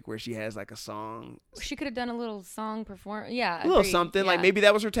music where she has like a song. She could have done a little song performance. Yeah. A little something. Yeah. Like maybe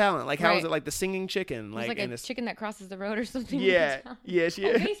that was her talent. Like how was it like the singing chicken? Like a chicken that crosses the road or something. Yeah. Yeah.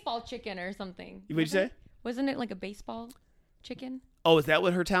 A baseball chicken or something. What'd you say? Wasn't it like a baseball chicken? Oh, is that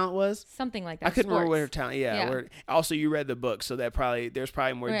what her talent was? Something like that. I couldn't remember what her talent. Yeah. Also, you read the book, so there's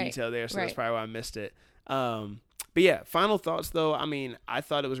probably more detail there. So that's probably why I missed it. But yeah, final thoughts though. I mean, I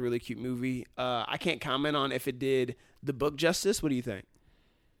thought it was a really cute movie. I can't comment on if it did the book justice. What do you think?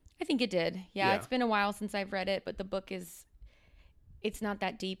 I think it did. Yeah, it's been a while since I've read it, but the book it's not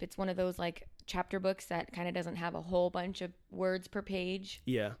that deep. It's one of those like chapter books that kind of doesn't have a whole bunch of words per page.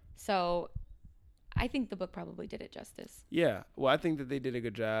 Yeah. So I think the book probably did it justice. Yeah. Well, I think that they did a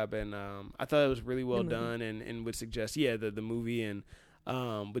good job, and I thought it was really well done, and would suggest, the movie, and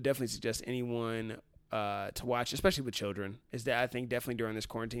would definitely suggest anyone to watch, especially with children, is that I think definitely during this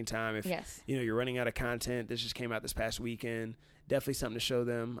quarantine time, if you're running out of content, this just came out this past weekend, definitely something to show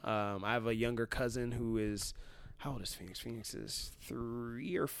them. I have a younger cousin who is, how old is Phoenix? Phoenix is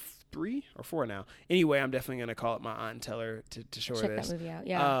 3 or 4 now. Anyway, I'm definitely going to call up my aunt and tell her to show her this. Check that movie out,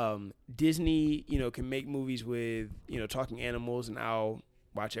 yeah. Disney, can make movies with, talking animals, and I'll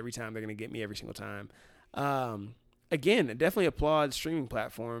watch every time. They're going to get me every single time. Again, definitely applaud streaming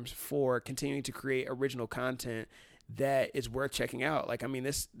platforms for continuing to create original content that is worth checking out. Like, I mean,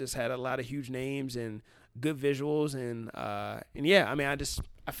 this had a lot of huge names and good visuals, and yeah, I mean,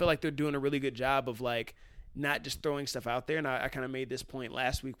 I feel like they're doing a really good job of like not just throwing stuff out there. And I kind of made this point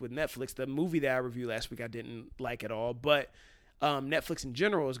last week with Netflix. The movie that I reviewed last week, I didn't like at all, but Netflix in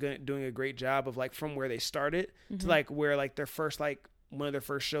general is doing a great job of like from where they started to like where like their first like. One of their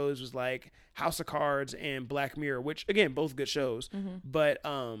first shows was like House of Cards and Black Mirror, which again, both good shows. But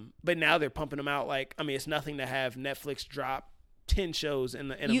now they're pumping them out. Like, I mean, it's nothing to have Netflix drop 10 shows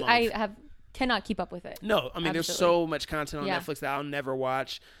in a month. I cannot keep up with it. No, I mean, there's so much content on Netflix that I'll never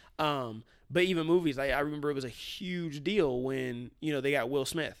watch. But even movies, I remember it was a huge deal when, they got Will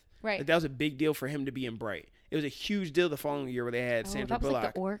Smith. Right. Like, that was a big deal for him to be in Bright. It was a huge deal the following year where they had Sandra Bullock.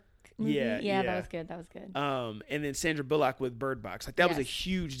 Like the Orc. Yeah, that was good. And then Sandra Bullock with Bird Box, like that was a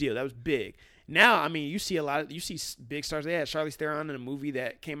huge deal. That was big. Now, I mean, you see big stars. They had Charlize Theron in a movie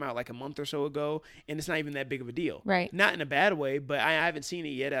that came out like a month or so ago, and it's not even that big of a deal. Right. Not in a bad way, but I haven't seen it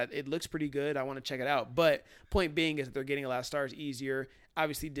yet. It looks pretty good. I want to check it out. But point being is that they're getting a lot of stars easier.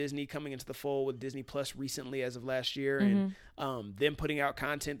 Obviously, Disney coming into the fold with Disney Plus recently as of last year, and them putting out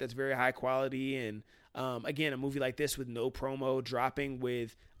content that's very high quality. And again, a movie like this with no promo, dropping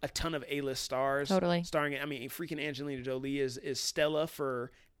with a ton of A-list stars. Totally. Starring, I mean, freaking Angelina Jolie is Stella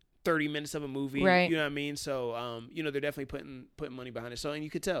for 30 minutes of a movie. Right. You know what I mean? So, they're definitely putting money behind it. So, and you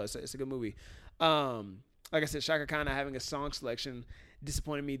could tell it's a good movie. like I said, Shaka Khan not having a song selection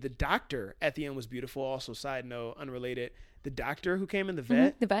disappointed me. The doctor at the end was beautiful. Also, side note, unrelated, the doctor who came in, the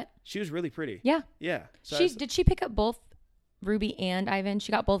vet, the vet, she was really pretty. Yeah. So did she pick up both Ruby and Ivan?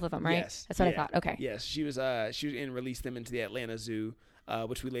 She got both of them, right? Yes. That's what I thought. Okay. Yes, she was and released them into the Atlanta Zoo,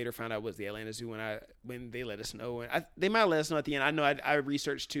 which we later found out was the Atlanta Zoo when they let us know. And they might let us know at the end. I know I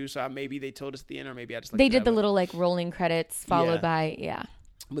researched too, so maybe they told us at the end, or maybe I just they did the little like rolling credits followed by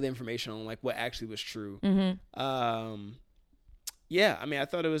with information on like what actually was true. Mm-hmm. Yeah, I mean, I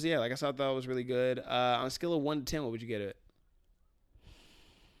thought it was like I said, I thought it was really good. On a scale of 1 to 10, what would you get it?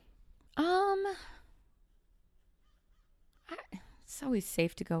 It's always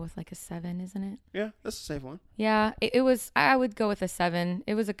safe to go with like a 7, isn't it? Yeah, that's a safe one. Yeah, it was. I would go with a 7.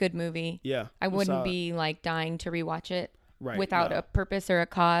 It was a good movie. Yeah, I wouldn't be like dying to rewatch it without no. a purpose or a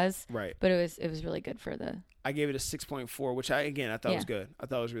cause. Right. But it was really good for the. I gave it a 6.4, which I thought was good. I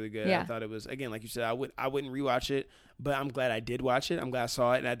thought it was really good. Yeah. I thought it was, again, like you said, I wouldn't rewatch it, but I'm glad I did watch it. I'm glad I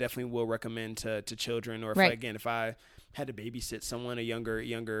saw it, and I definitely will recommend to children, or if I had to babysit someone, a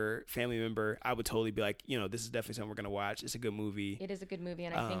younger family member, I would totally be like, this is definitely something we're going to watch. It's a good movie. It is a good movie,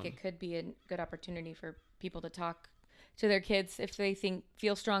 and I think it could be a good opportunity for people to talk to their kids if they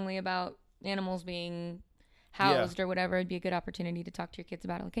feel strongly about animals being housed or whatever. It'd be a good opportunity to talk to your kids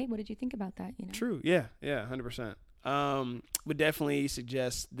about it. Like, hey, what did you think about that? True. Yeah, 100%. Would definitely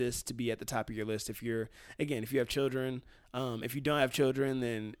suggest this to be at the top of your list if you have children. If you don't have children,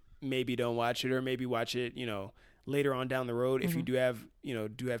 then maybe don't watch it, or maybe watch it, later on down the road. If you do have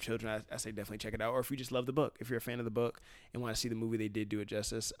children, I say definitely check it out. Or if you just love the book, if you're a fan of the book and want to see the movie, they did do it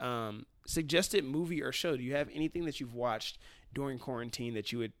justice. Suggested movie or show. Do you have anything that you've watched during quarantine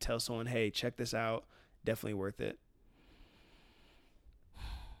that you would tell someone, hey, check this out? Definitely worth it.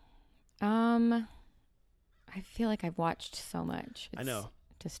 I feel like I've watched so much. It's I know.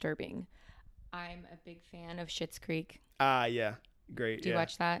 Disturbing. I'm a big fan of Schitt's Creek. Yeah. Great. Do you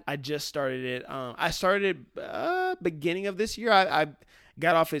watch that? I just started it. I started beginning of this year. I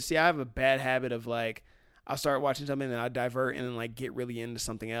got off it. See, I have a bad habit of like, I'll start watching something and then I divert and then like get really into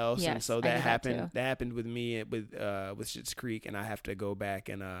something else. Yes, and so that happened. That happened with me with Schitt's Creek, and I have to go back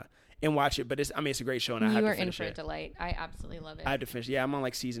and watch it. But it's a great show, and I have to finish it. You are in for a delight. I absolutely love it. I have to finish. Yeah, I'm on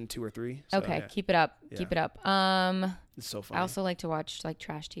like season 2 or 3. So, okay, keep it up. Yeah. Keep it up. It's so fun. I also like to watch like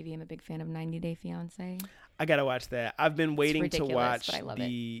trash TV. I'm a big fan of 90 Day Fiance. I gotta watch that. I've been waiting to watch but I love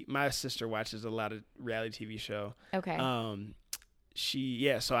it. My sister watches a lot of reality TV show. Okay.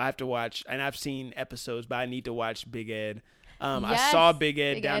 So I have to watch, and I've seen episodes, but I need to watch Big Ed. Yes, I saw Big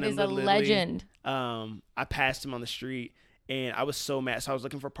Ed down in Little Italy. Legend. I passed him on the street, and I was so mad. So I was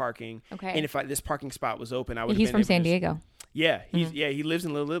looking for parking. Okay. And if this parking spot was open, I would. He's from San Diego. Yeah, he lives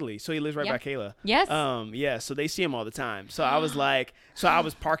in Little Italy, so he lives right by Kayla. Yes. So they see him all the time. So I was like, I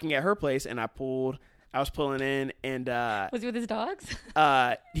was parking at her place, and I was pulling in, and was he with his dogs?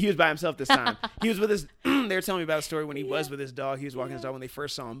 He was by himself this time. He was with his. They were telling me about a story when he was with his dog. He was walking his dog when they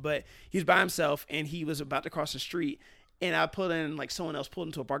first saw him, but he was by himself, and he was about to cross the street. And I pulled in, like someone else pulled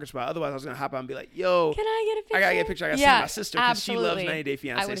into a parking spot. Otherwise, I was gonna hop out and be like, "Yo, can I get a picture? I gotta get a picture. I gotta send my sister because she loves 90 Day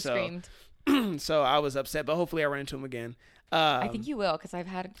Fiance." I would have screamed. So I was upset, but hopefully I run into him again. I think you will, because I've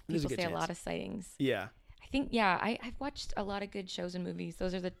had people say chance. a lot of sightings. Yeah. I think I've watched a lot of good shows and movies.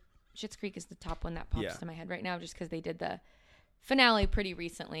 Those are Schitt's Creek is the top one that pops to my head right now, just because they did the finale pretty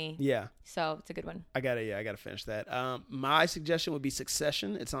recently. Yeah. So it's a good one. I gotta finish that. My suggestion would be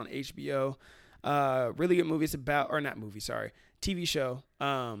Succession. It's on HBO. Really good movie. It's TV show.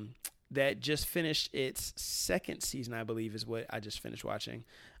 That just finished its 2nd season, I believe, is what I just finished watching.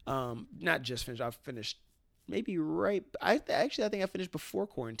 Not just finished. I've finished maybe I think I finished before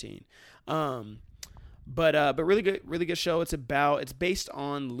quarantine. But really good show. It's based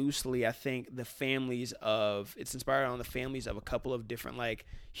on loosely, I think, it's inspired on the families of a couple of different like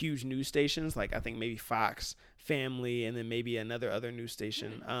huge news stations, like I think maybe Fox Family, and then maybe other news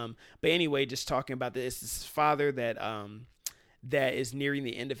station. But anyway, just talking about this father that is nearing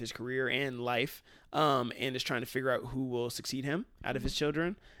the end of his career and life, and is trying to figure out who will succeed him out of his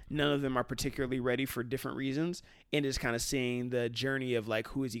children. None of them are particularly ready for different reasons, and is kind of seeing the journey of like,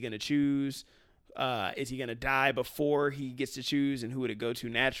 who is he going to choose? Is he going to die before he gets to choose, and who would it go to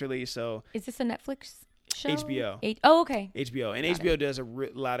naturally? So is this a Netflix show? HBO. Okay. HBO. And HBO does a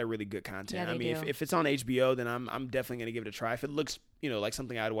lot of really good content. Yeah, I mean, if it's on HBO, then I'm definitely going to give it a try. If it looks, like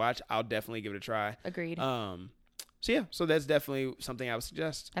something I'd watch, I'll definitely give it a try. Agreed. So that's definitely something I would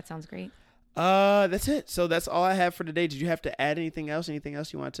suggest. That sounds great. That's it. So that's all I have for today. Did you have to add anything else? Anything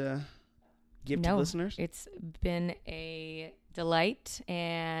else you want to give to listeners? It's been a delight.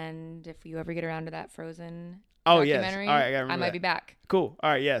 And if you ever get around to that Frozen documentary, all right, I might be back. Cool. All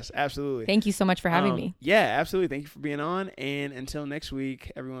right. Yes, absolutely. Thank you so much for having me. Yeah, absolutely. Thank you for being on. And until next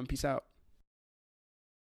week, everyone, peace out.